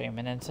in my stream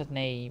and then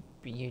suddenly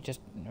you just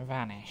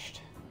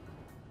vanished.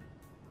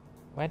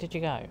 Where did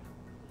you go?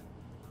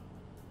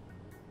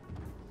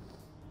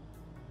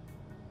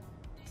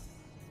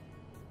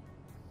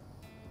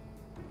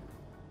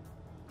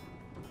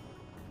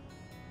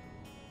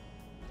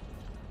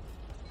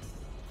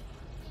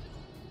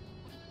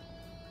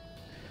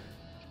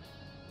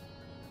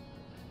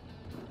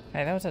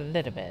 Hey, that was a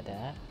little bit of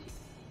dirt.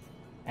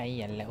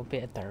 Hey, a little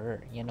bit of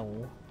dirt, you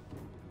know.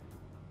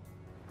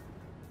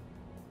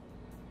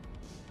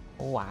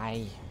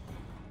 Why?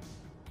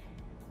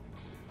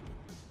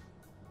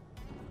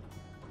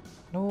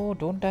 No,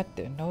 don't that.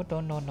 No,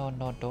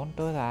 don't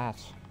do that.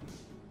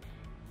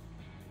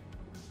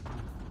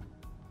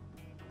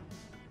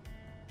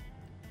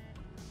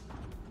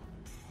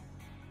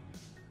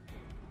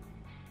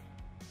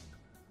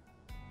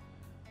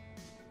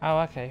 Oh,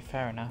 okay,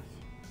 fair enough.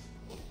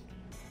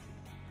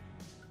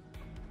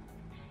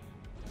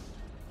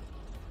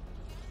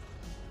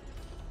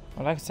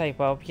 Well, like I say,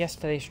 Bob,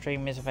 yesterday's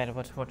stream is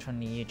available to watch on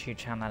the YouTube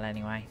channel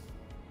anyway.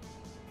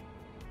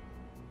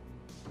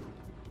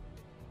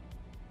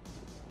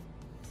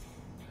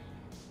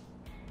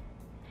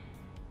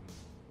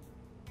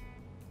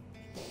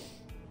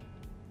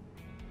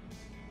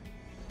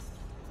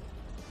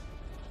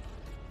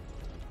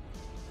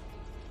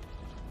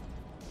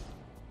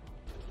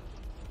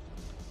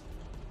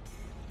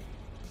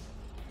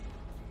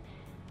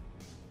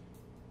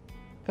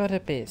 Got a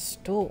bit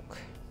stuck.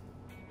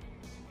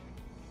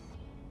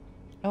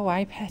 Oh,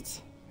 I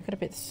pet. I got a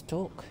bit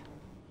stuck.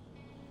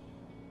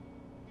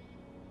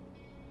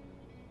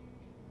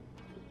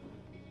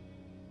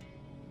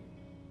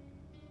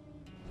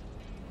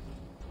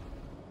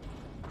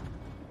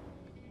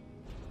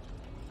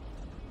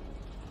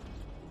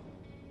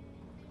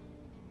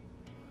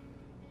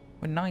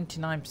 We're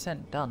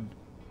 99% done.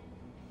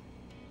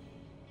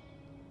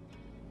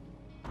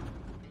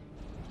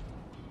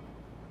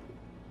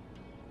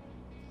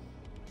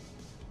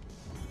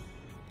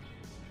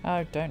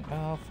 Oh, don't.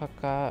 Oh,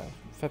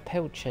 for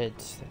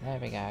pilchards. There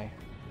we go.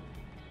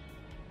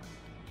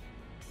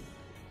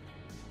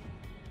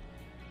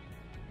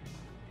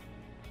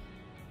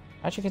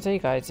 As you can see,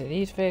 guys,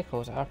 these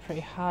vehicles are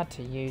pretty hard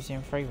to use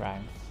in free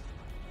roam.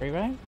 Free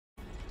roam?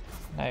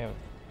 No.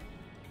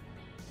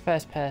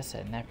 First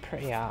person, they're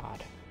pretty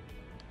hard.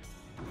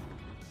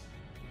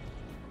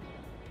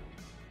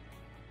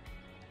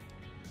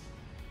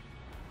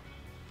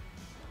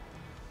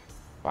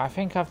 But I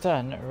think I've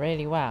done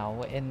really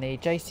well in the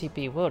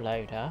JCB wheel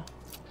loader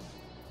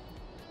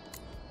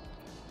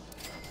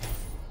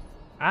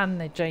and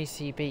the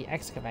JCB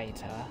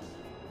excavator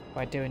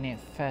by doing it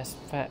first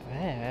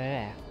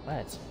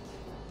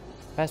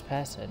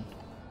person.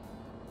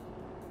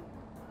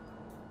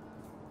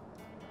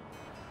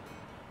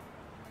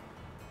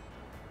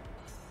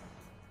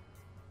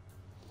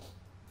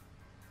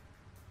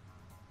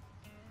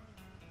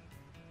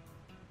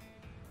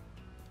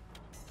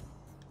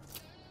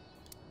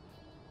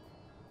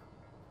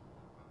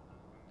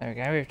 There we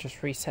go, we've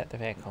just reset the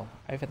vehicle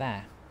over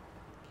there.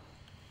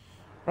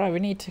 Right, we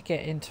need to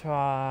get into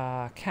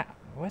our cap.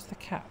 Where's the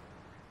cap?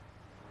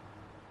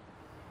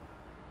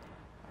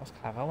 That was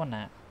clever, wasn't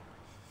it?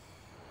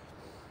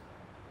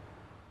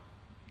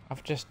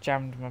 I've just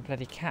jammed my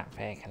bloody cat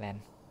vehicle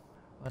in.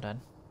 Well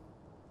done.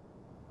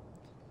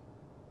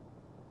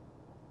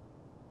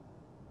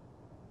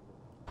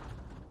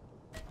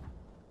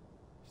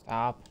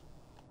 Stop.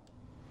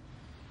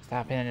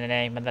 Stop in the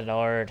name of the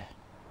Lord.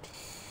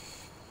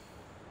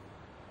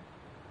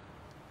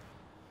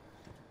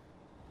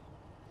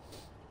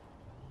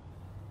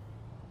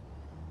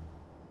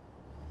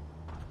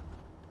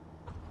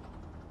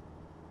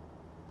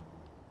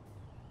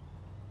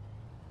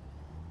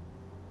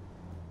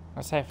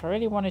 I say, if I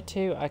really wanted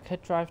to, I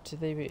could drive to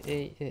the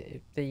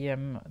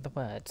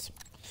words.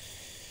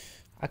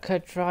 I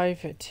could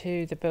drive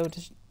to the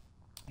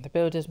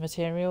builders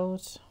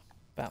materials,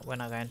 but we're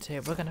not going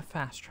to. We're going to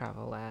fast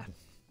travel there.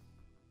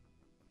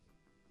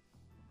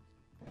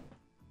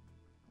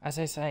 As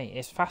I say,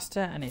 it's faster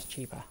and it's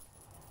cheaper.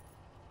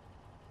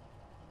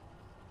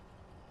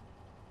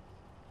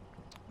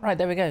 Right,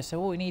 there we go.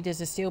 So all we need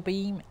is a steel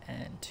beam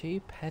and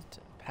two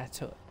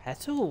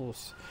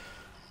petals.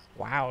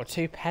 Wow,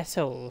 2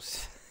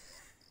 petals.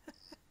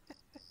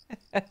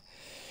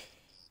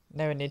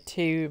 No, we need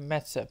 2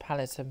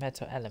 pallets of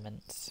metal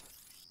elements.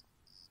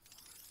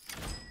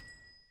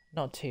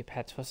 Not 2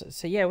 petals.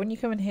 So yeah, when you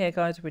come in here,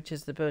 guys, which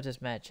is the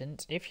builder's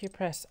merchant, if you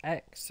press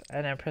X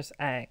and then press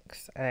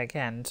X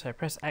again, so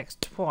press X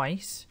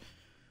twice,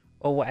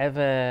 or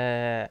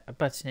whatever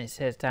button it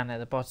says down at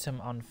the bottom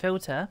on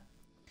filter,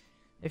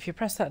 if you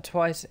press that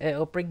twice,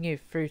 it'll bring you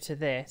through to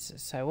this.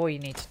 So all you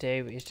need to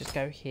do is just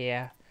go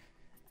here,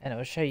 and it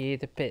will show you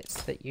the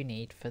bits that you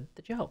need for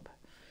the job.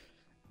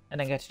 And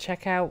then go to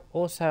checkout.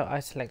 Also, I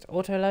select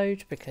auto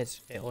load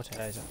because it auto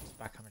loads off the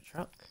back of my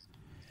truck.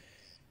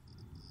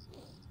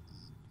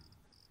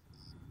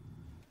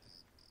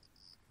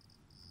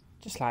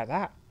 Just like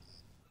that.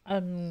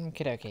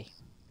 Kidoki.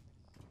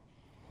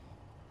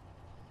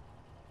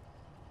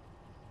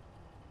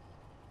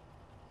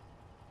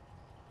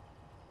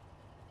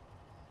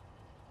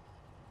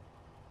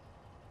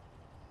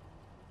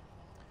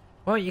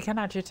 Well, you can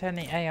actually turn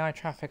the AI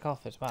traffic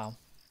off as well.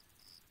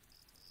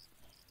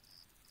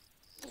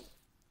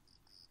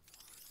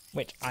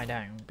 Which I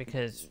don't,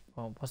 because,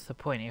 well, what's the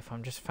point if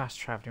I'm just fast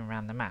travelling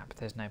around the map?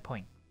 There's no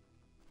point.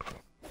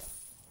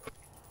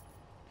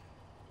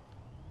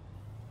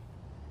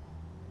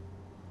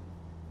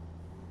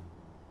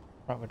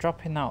 Right, we're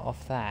dropping that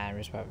off there,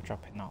 is where we're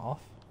dropping that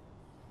off.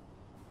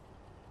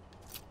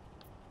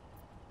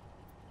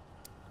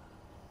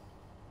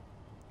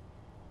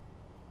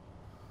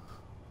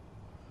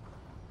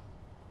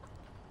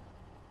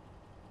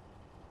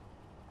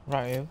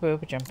 Right, we'll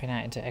be jumping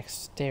out into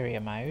exterior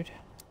mode.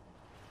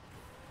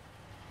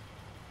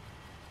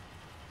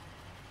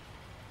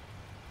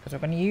 Because we're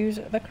going to use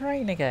the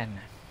crane again.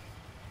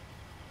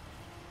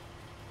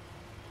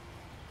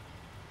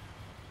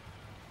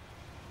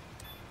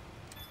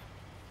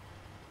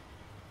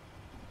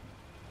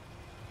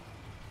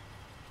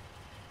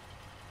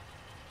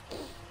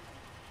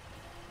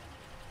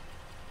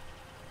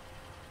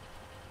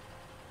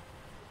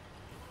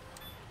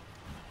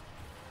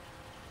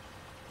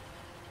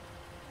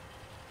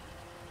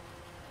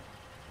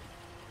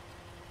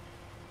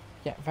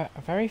 Yeah,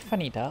 a very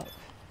funny duck.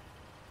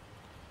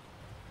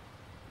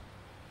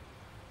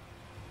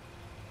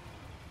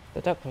 The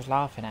duck was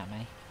laughing at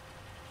me.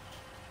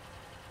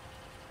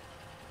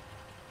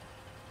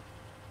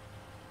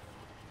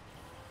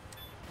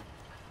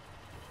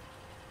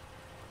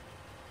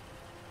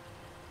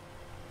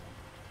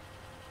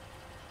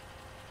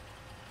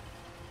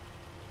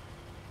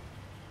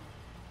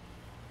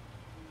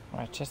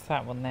 Right, just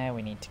that one there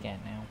we need to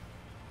get now.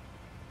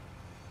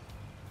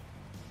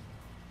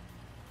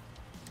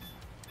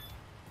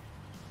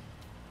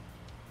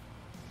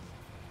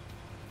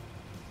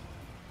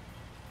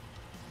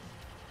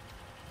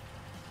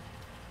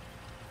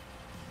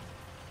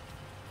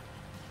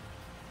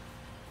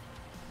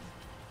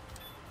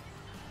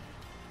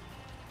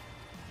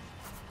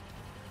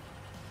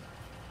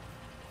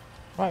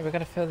 Right, we're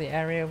going to fill the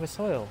area with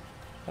soil.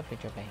 Lovely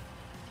jobby.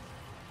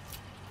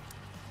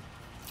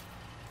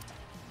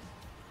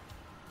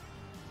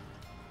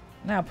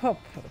 Now,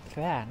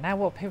 now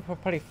what people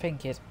probably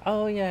think is,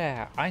 oh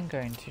yeah, I'm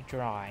going to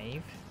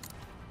drive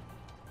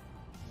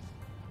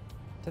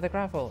to the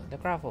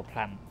gravel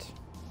plant.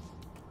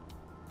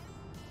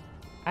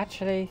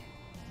 Actually,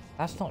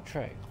 that's not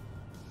true.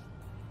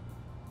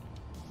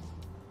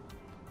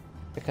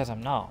 Because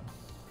I'm not.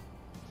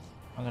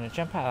 I'm going to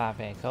jump out of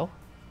that vehicle.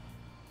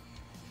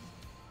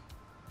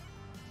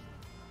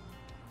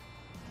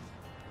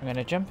 I'm going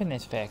to jump in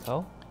this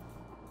vehicle.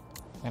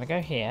 I'm going to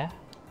go here.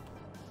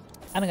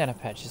 And I'm going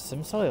to purchase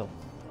some soil.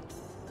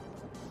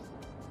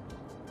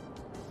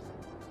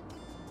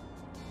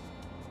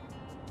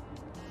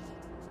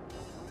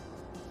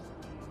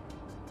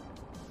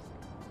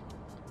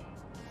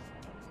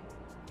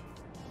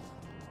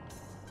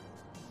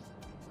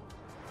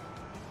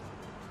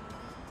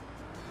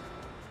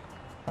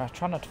 Right,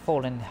 try not to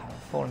fall in the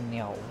hole.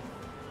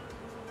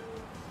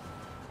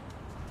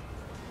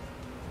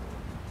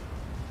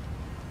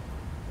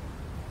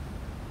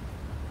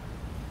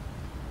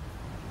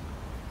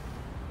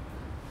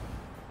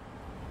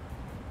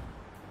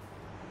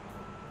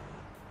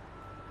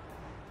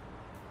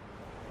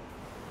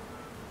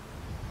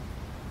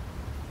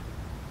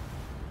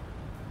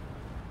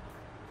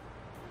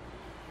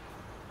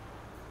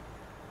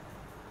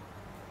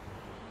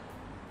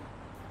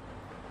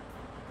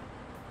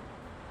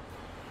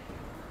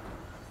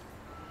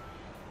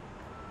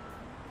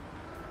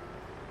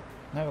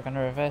 No, we're going to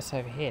reverse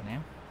over here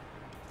now.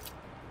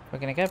 We're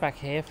going to go back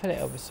here, fill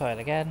it up with soil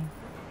again.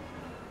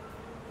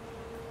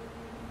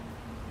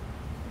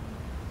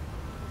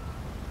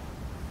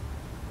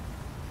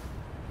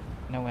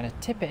 Now we're going to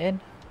tip it in.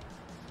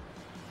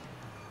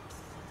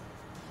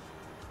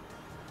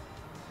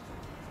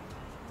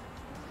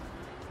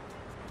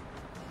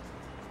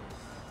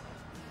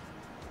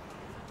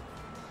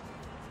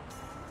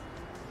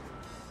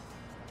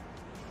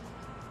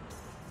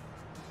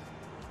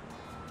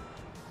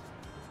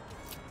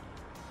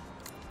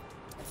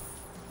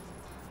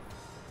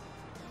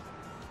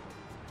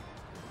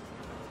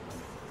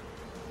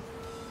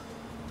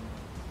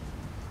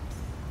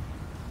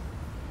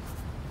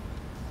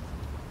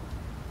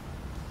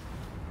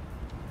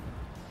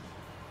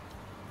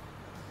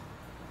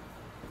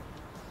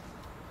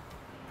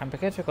 And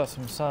because we've got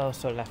some soil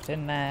still left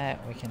in there,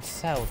 we can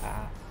sell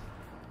that.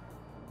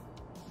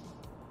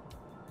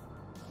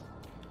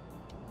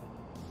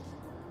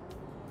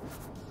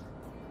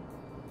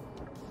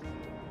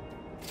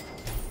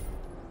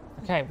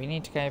 Okay, we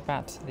need to go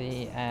back to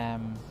the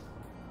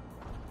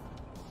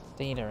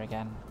dealer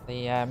again,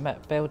 the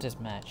builder's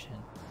merchant.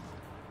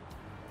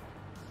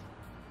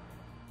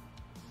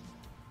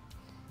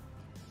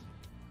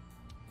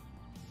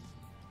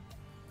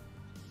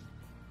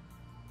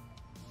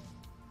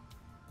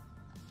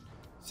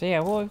 So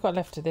yeah, what we've got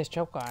left of this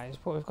job, guys,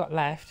 what we've got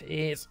left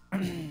is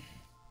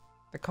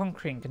the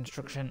concrete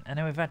construction, and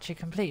then we've actually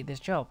completed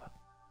this job.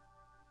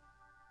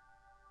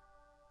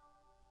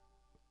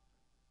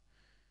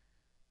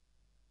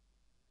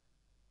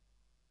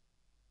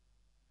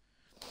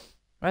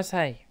 I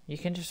say, you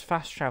can just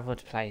fast travel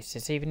to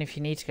places, even if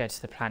you need to go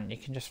to the plant, you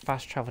can just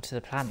fast travel to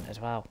the plant as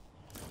well.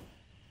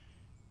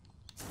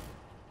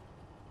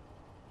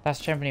 That's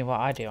generally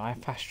what I do. I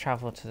fast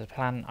travel to the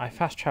plant. I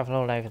fast travel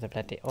all over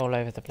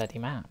the bloody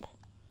map.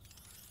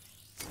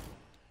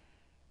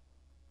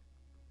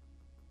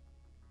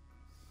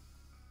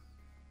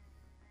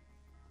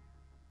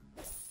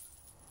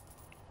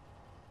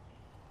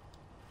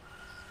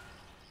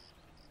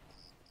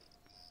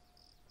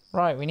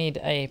 Right, we need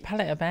a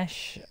pallet of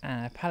mesh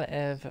and a pallet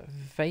of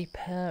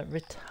vapor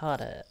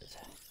retardant.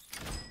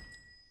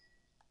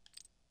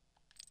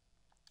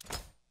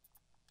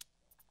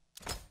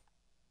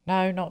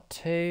 No, not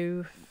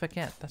two.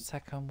 Forget the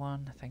second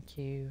one. Thank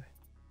you.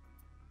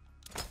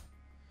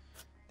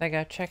 There you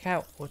go. Check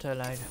out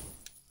autoload.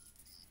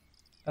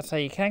 I'd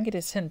say you can get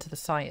it sent to the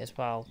site as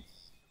well.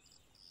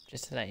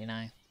 Just to let you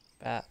know.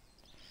 But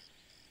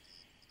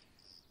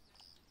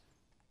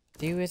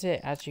do with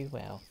it as you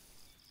will.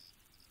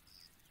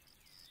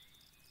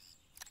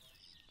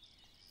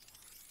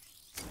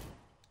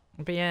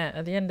 But yeah,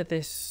 at the end of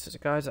this,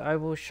 guys, I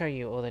will show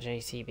you all the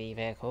JCB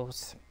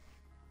vehicles.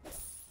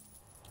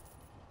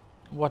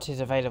 What is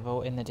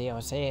available in the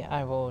DLC,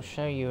 I will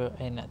show you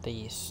in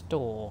the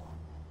store.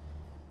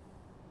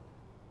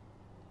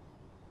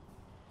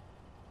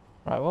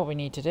 Right, what we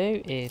need to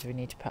do is we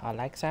need to put our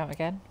legs out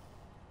again.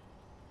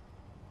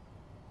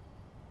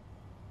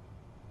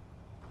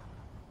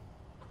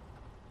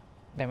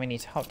 Then we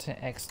need to hop to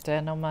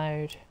external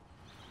mode.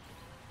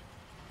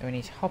 Then we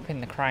need to hop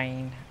in the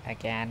crane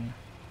again.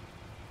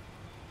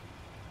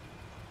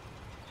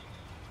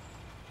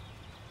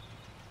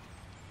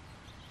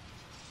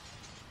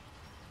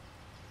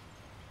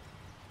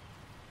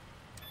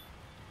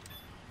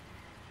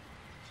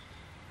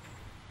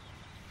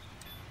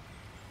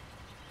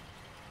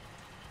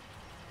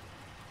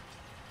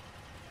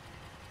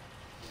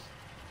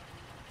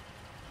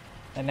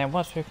 And then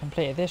once we've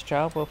completed this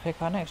job, we'll pick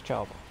our next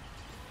job,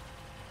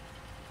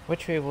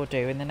 which we will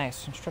do in the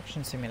next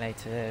construction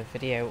simulator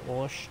video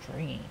or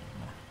stream.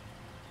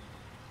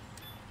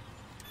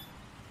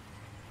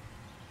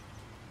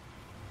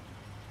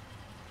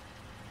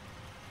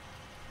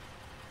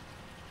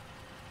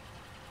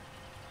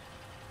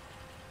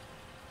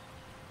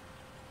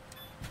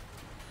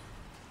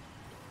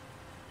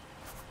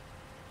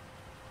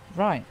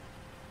 Right.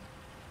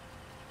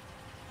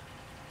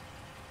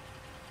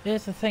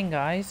 Here's the thing,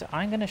 guys,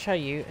 I'm going to show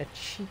you a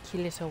cheeky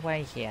little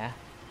way here,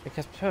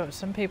 because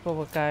some people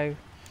will go, do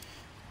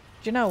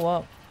you know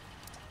what,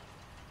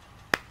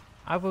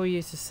 I will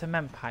use a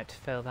cement pipe to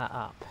fill that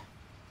up,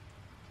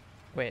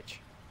 which,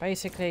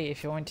 basically,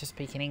 if you're going to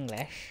speak in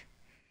English,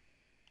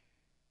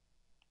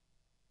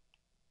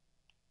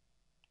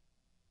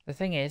 the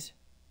thing is,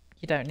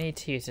 you don't need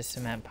to use a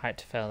cement pipe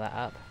to fill that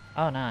up.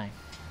 Oh no.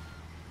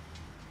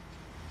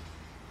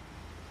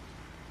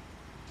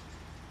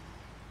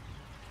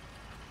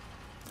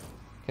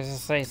 Because I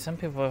say, some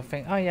people will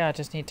think, oh yeah, I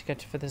just need to go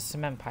for the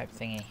cement pipe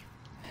thingy.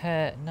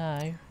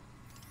 No.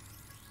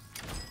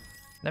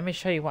 Let me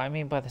show you what I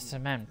mean by the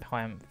cement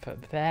pipe.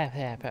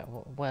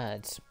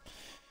 Words.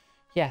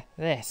 Yeah,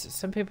 this.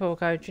 Some people will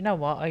go, do you know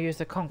what? I use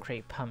the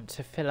concrete pump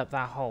to fill up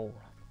that hole.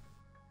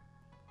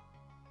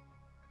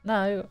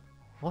 No.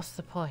 What's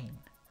the point?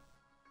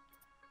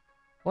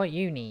 What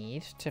you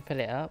need to fill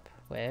it up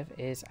with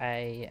is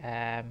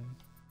a,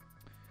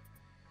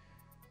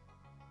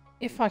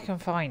 if I can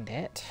find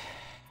it,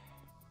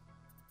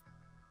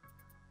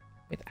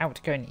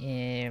 without going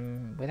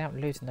in, without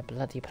losing the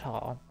bloody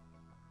plot.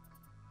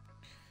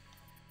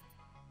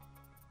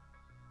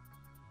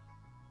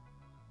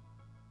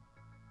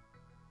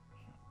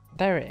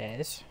 There it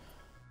is.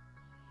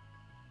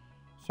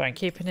 So I'm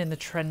keeping in the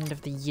trend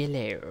of the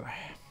yellow.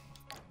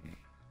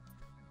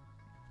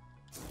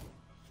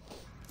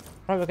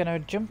 Right, we're going to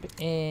jump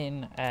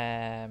in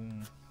our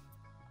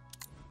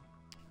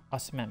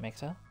cement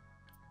mixer.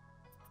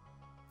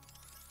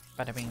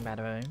 Bada bing, bada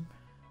boom.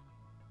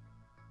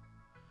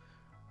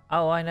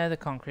 Oh, I know the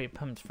concrete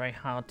pump's very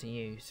hard to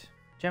use.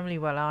 Generally,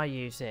 while I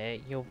use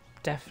it, you'll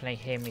definitely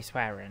hear me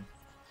swearing.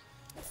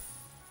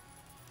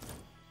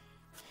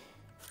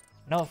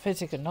 Not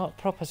physical, not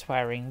proper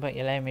swearing, but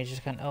you'll hear me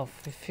just going, oh,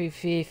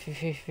 fee.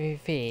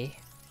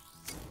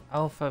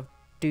 Oh, for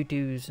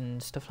doo-doos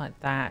and stuff like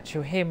that.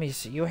 You'll hear me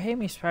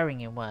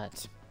swearing in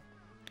words.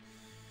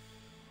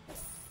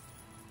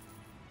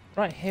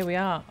 Right, here we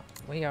are.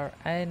 We are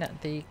in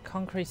the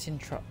concreting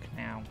truck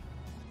now.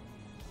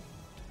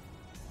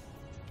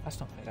 That's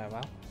not going to go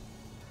well.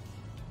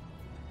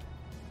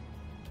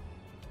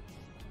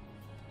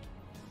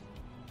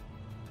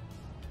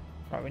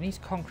 Right, we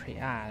need concrete.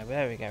 Ah,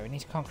 there we go. We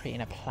need concrete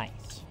in a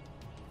place.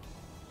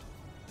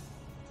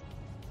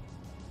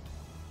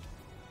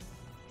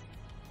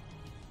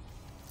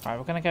 Right,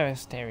 we're going to go with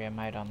stereo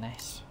mode on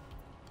this.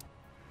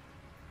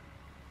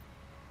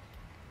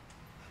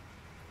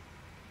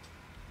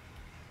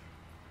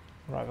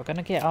 Right, we're going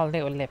to get our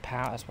little lip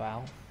out as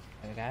well.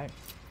 There we go.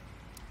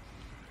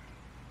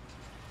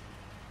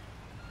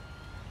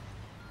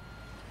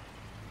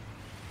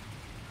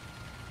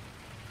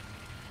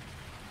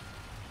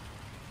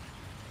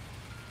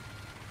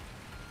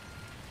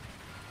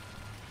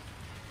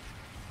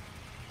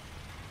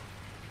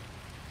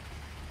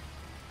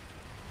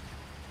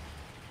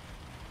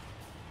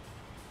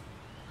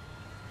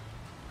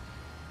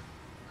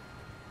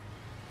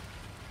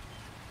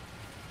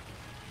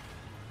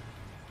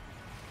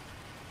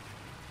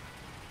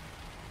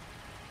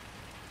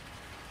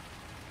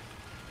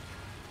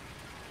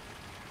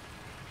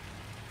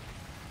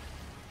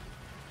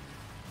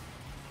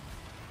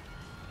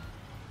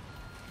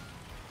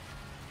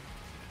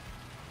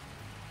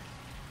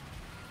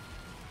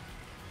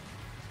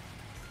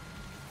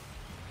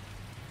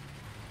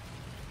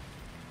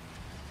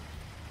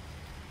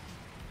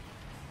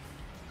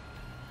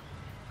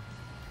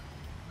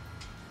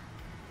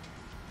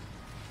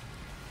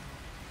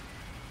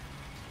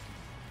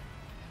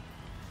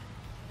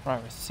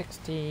 Right, we're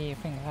 60, I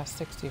think that's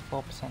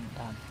 64%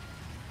 done.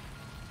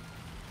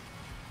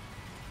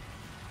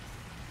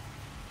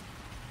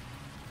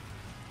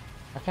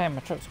 Okay, my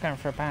truck's going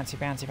for a bouncy,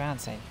 bouncy,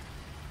 bouncy.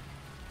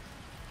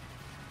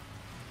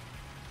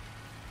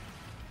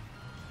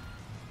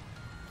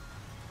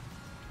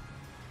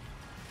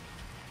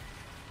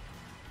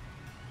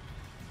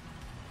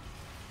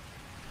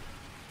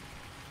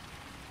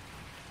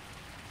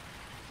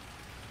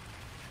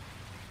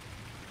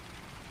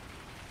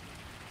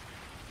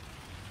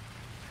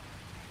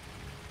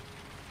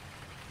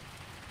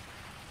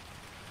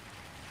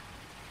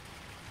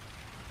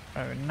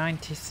 Right, we're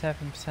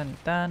 97%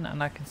 done,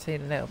 and I can see a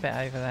little bit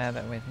over there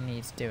that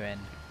needs doing.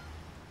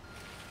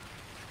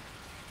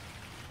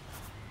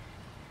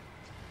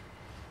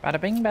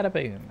 Bada bing, bada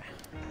boom.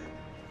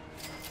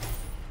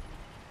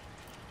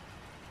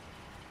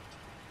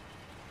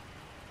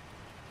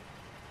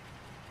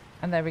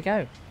 And there we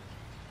go.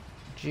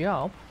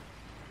 Job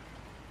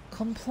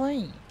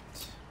complete.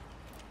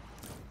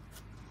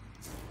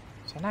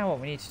 So now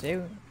what we need to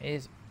do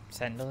is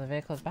send all the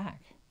vehicles back.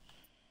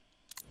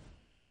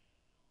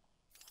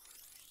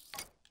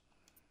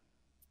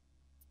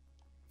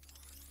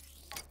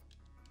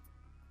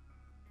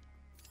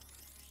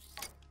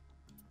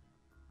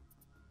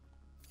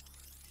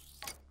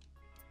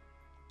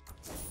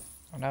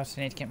 I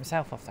also need to get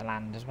myself off the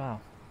land as well.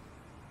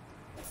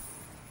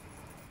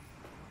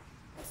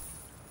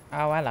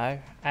 Oh, hello.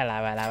 Hello,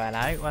 hello,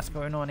 hello. What's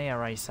going on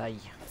here, I say?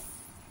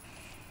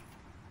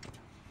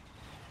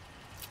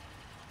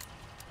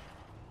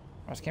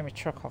 Let's get my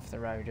truck off the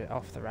road.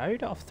 Off the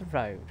road? Off the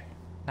road.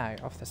 No,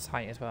 off the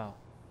site as well.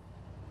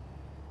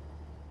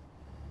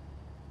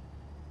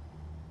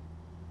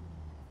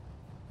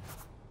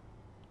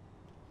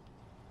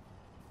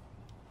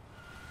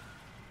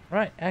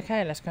 Right,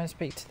 okay, let's go and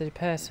speak to the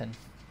person.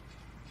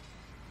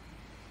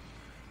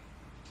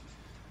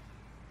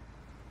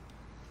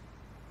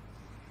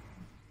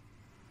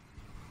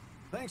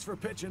 Thanks for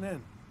pitching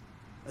in.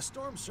 A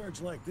storm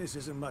surge like this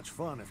isn't much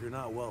fun if you're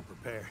not well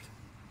prepared.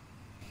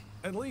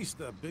 At least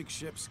the big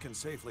ships can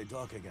safely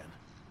dock again.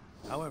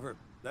 However,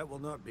 that will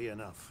not be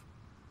enough.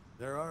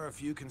 There are a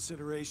few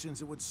considerations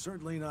that would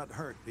certainly not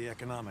hurt the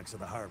economics of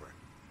the harbor.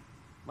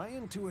 My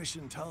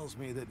intuition tells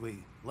me that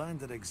we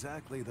landed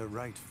exactly the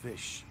right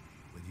fish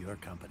with your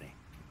company.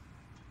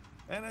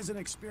 And as an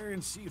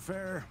experienced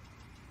seafarer,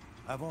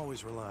 I've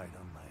always relied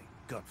on my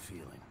gut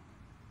feeling.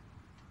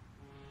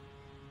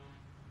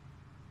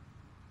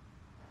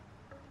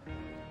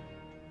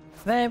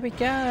 There we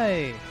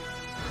go!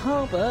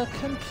 Harbour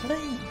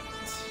complete!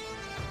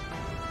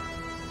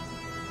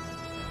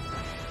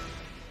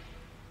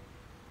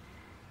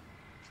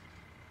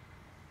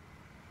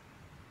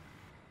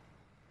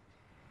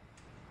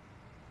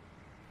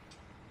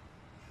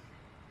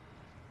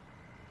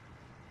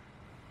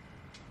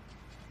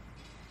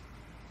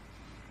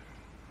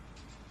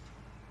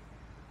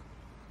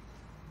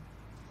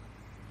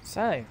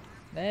 So,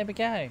 there we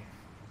go.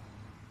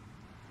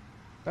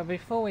 But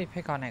before we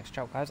pick our next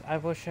job, guys, I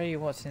will show you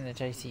what's in the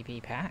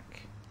JCB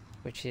pack,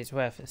 which is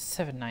worth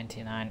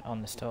 $7.99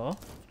 on the store.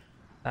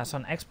 That's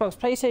on Xbox,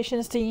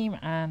 PlayStation, Steam,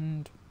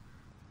 and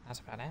that's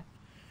about it,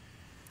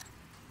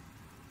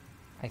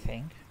 I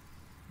think.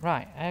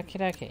 Right, okie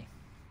dokie.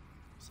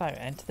 So,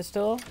 enter the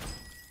store.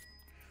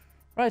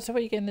 Right, so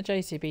what you get in the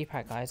JCB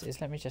pack, guys,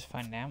 is, let me just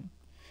find out.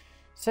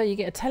 So you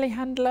get a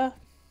telehandler,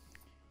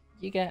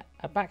 you get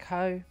a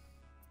backhoe.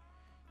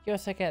 You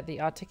also get the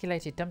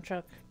articulated dump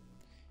truck.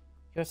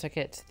 You also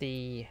get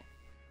the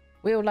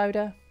wheel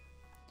loader.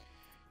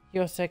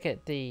 You also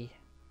get the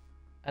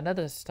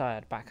another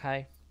styled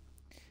backhoe.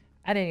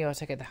 And then you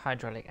also get the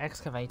hydraulic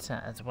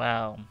excavator as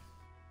well.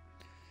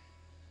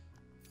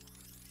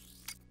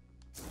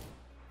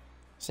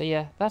 So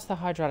yeah, that's the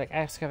hydraulic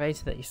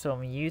excavator that you saw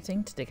me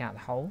using to dig out the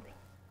hole.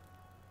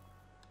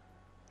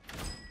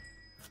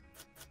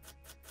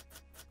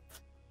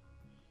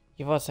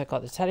 You've also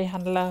got the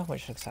telehandler,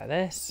 which looks like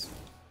this.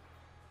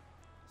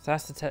 So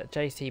that's the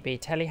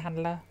JCB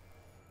telehandler.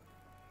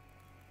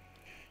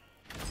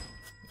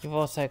 You've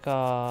also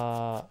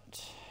got...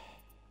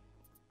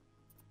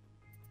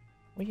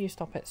 Will you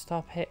stop it?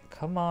 Stop it.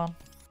 Come on.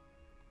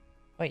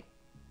 Wait.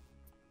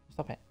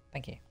 Stop it.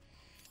 Thank you.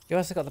 You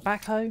also got the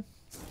backhoe,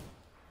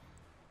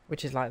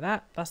 which is like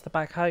that. That's the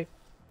backhoe.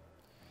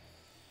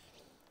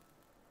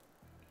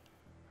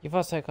 You've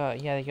also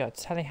got, yeah, you got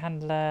a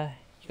telehandler.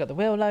 You got the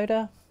wheel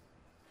loader,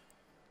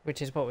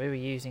 which is what we were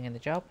using in the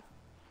job.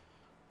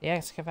 The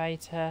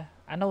excavator,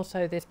 and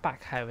also this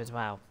backhoe as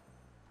well.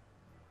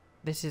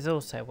 This is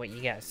also what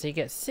you get. So you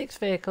get 6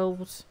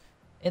 vehicles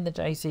in the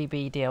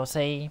JCB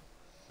DLC.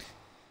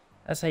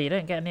 As I say, you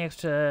don't get any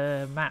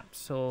extra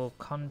maps or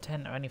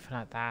content or anything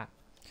like that.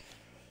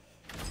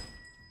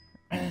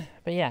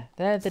 But yeah,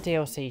 they're the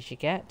DLCs you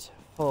get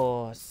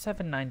for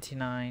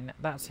 $7.99.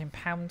 That's in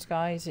pounds,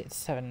 guys.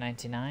 It's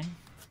 $7.99.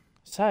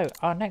 So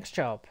our next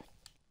job.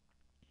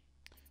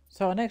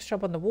 On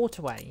the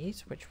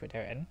waterways, which we're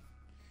doing,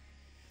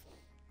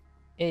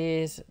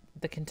 is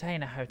the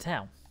container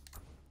hotel.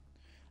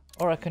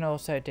 Or I can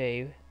also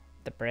do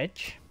the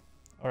bridge.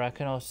 Or I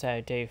can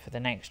also do, for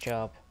the next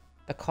job,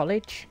 the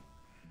college.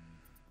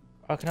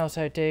 Or I can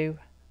also do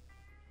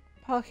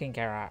parking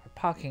garage.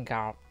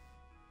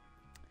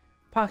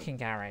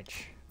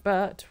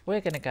 But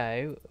we're going to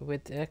go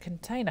with the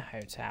container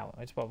hotel.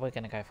 Is what we're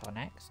going to go for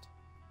next.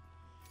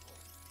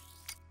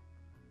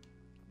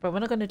 But we're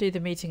not going to do the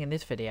meeting in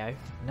this video.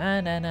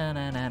 No.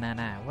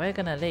 We're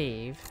going to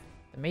leave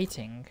the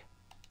meeting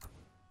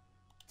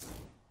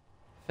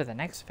for the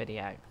next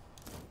video.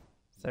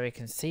 So we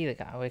can see the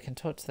guy, we can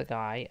talk to the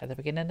guy at the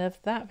beginning of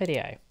that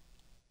video.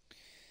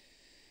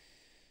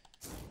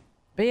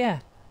 But yeah,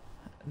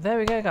 there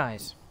we go,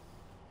 guys.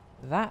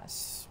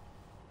 That's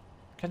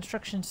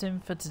construction sim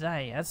for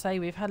today. As I say,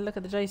 we've had a look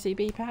at the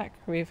JCB pack.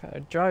 We've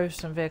drove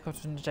some vehicles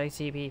from the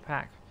JCB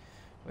pack.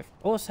 We've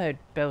also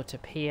built a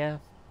pier.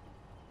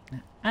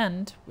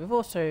 And we've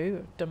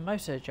also done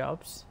most of the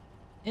jobs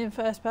in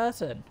first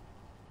person.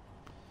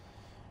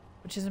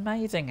 Which is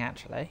amazing,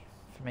 actually,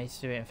 for me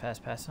to do it in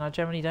first person. I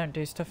generally don't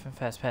do stuff in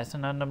first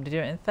person. I normally do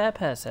it in third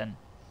person.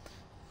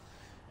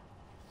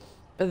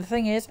 But the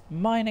thing is,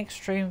 my next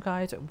stream,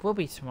 guys, will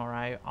be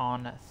tomorrow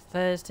on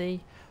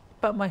Thursday.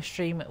 But my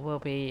stream will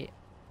be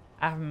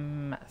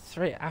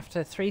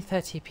after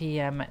 3:30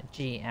 PM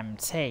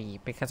GMT,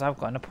 because I've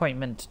got an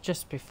appointment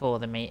just before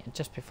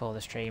the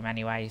stream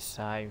anyway.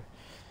 So,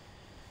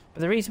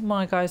 but the reason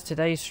why, guys,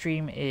 today's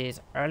stream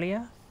is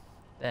earlier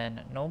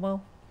than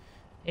normal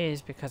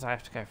is because I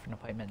have to go for an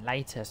appointment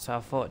later. So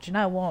I thought, do you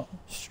know what,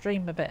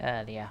 stream a bit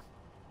earlier.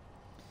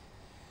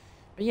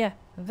 But yeah,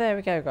 there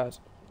we go, guys.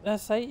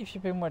 Let's say if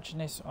you've been watching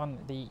this on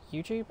the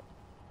YouTube.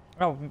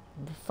 Oh,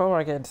 before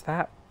I get into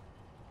that,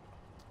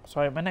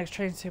 sorry, my next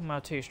Train Sim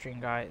World 2 stream,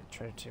 guys.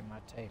 Train Sim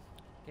World 2.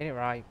 Get it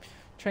right.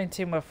 Train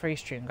Sim World 3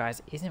 stream,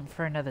 guys, isn't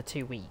for another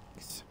 2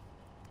 weeks.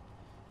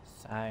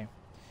 So,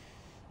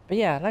 but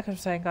yeah, like I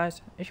was saying,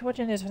 guys, if you're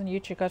watching this on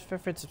YouTube, guys, feel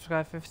free to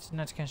subscribe, feel free to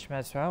notification bell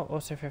as well.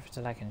 Also, feel free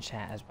to like and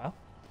share as well.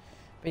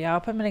 But yeah,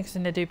 I'll put my links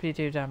in the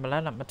doobly-doo down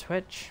below, like my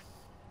Twitch.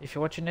 If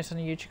you're watching this on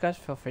YouTube, guys,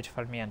 feel free to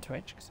follow me on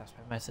Twitch, because that's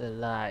where most of the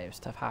live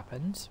stuff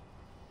happens.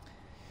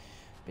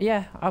 But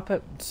yeah, I'll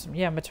put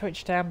my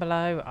Twitch down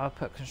below. I'll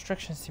put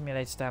Construction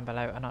Simulators down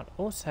below, and I'll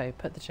also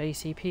put the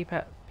JCB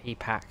pack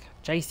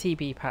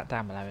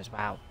down below as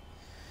well.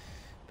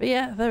 But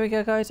yeah, there we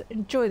go, guys.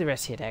 Enjoy the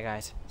rest of your day,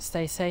 guys.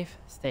 Stay safe,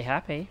 stay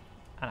happy,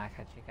 and I'll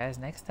catch you guys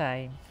next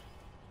time.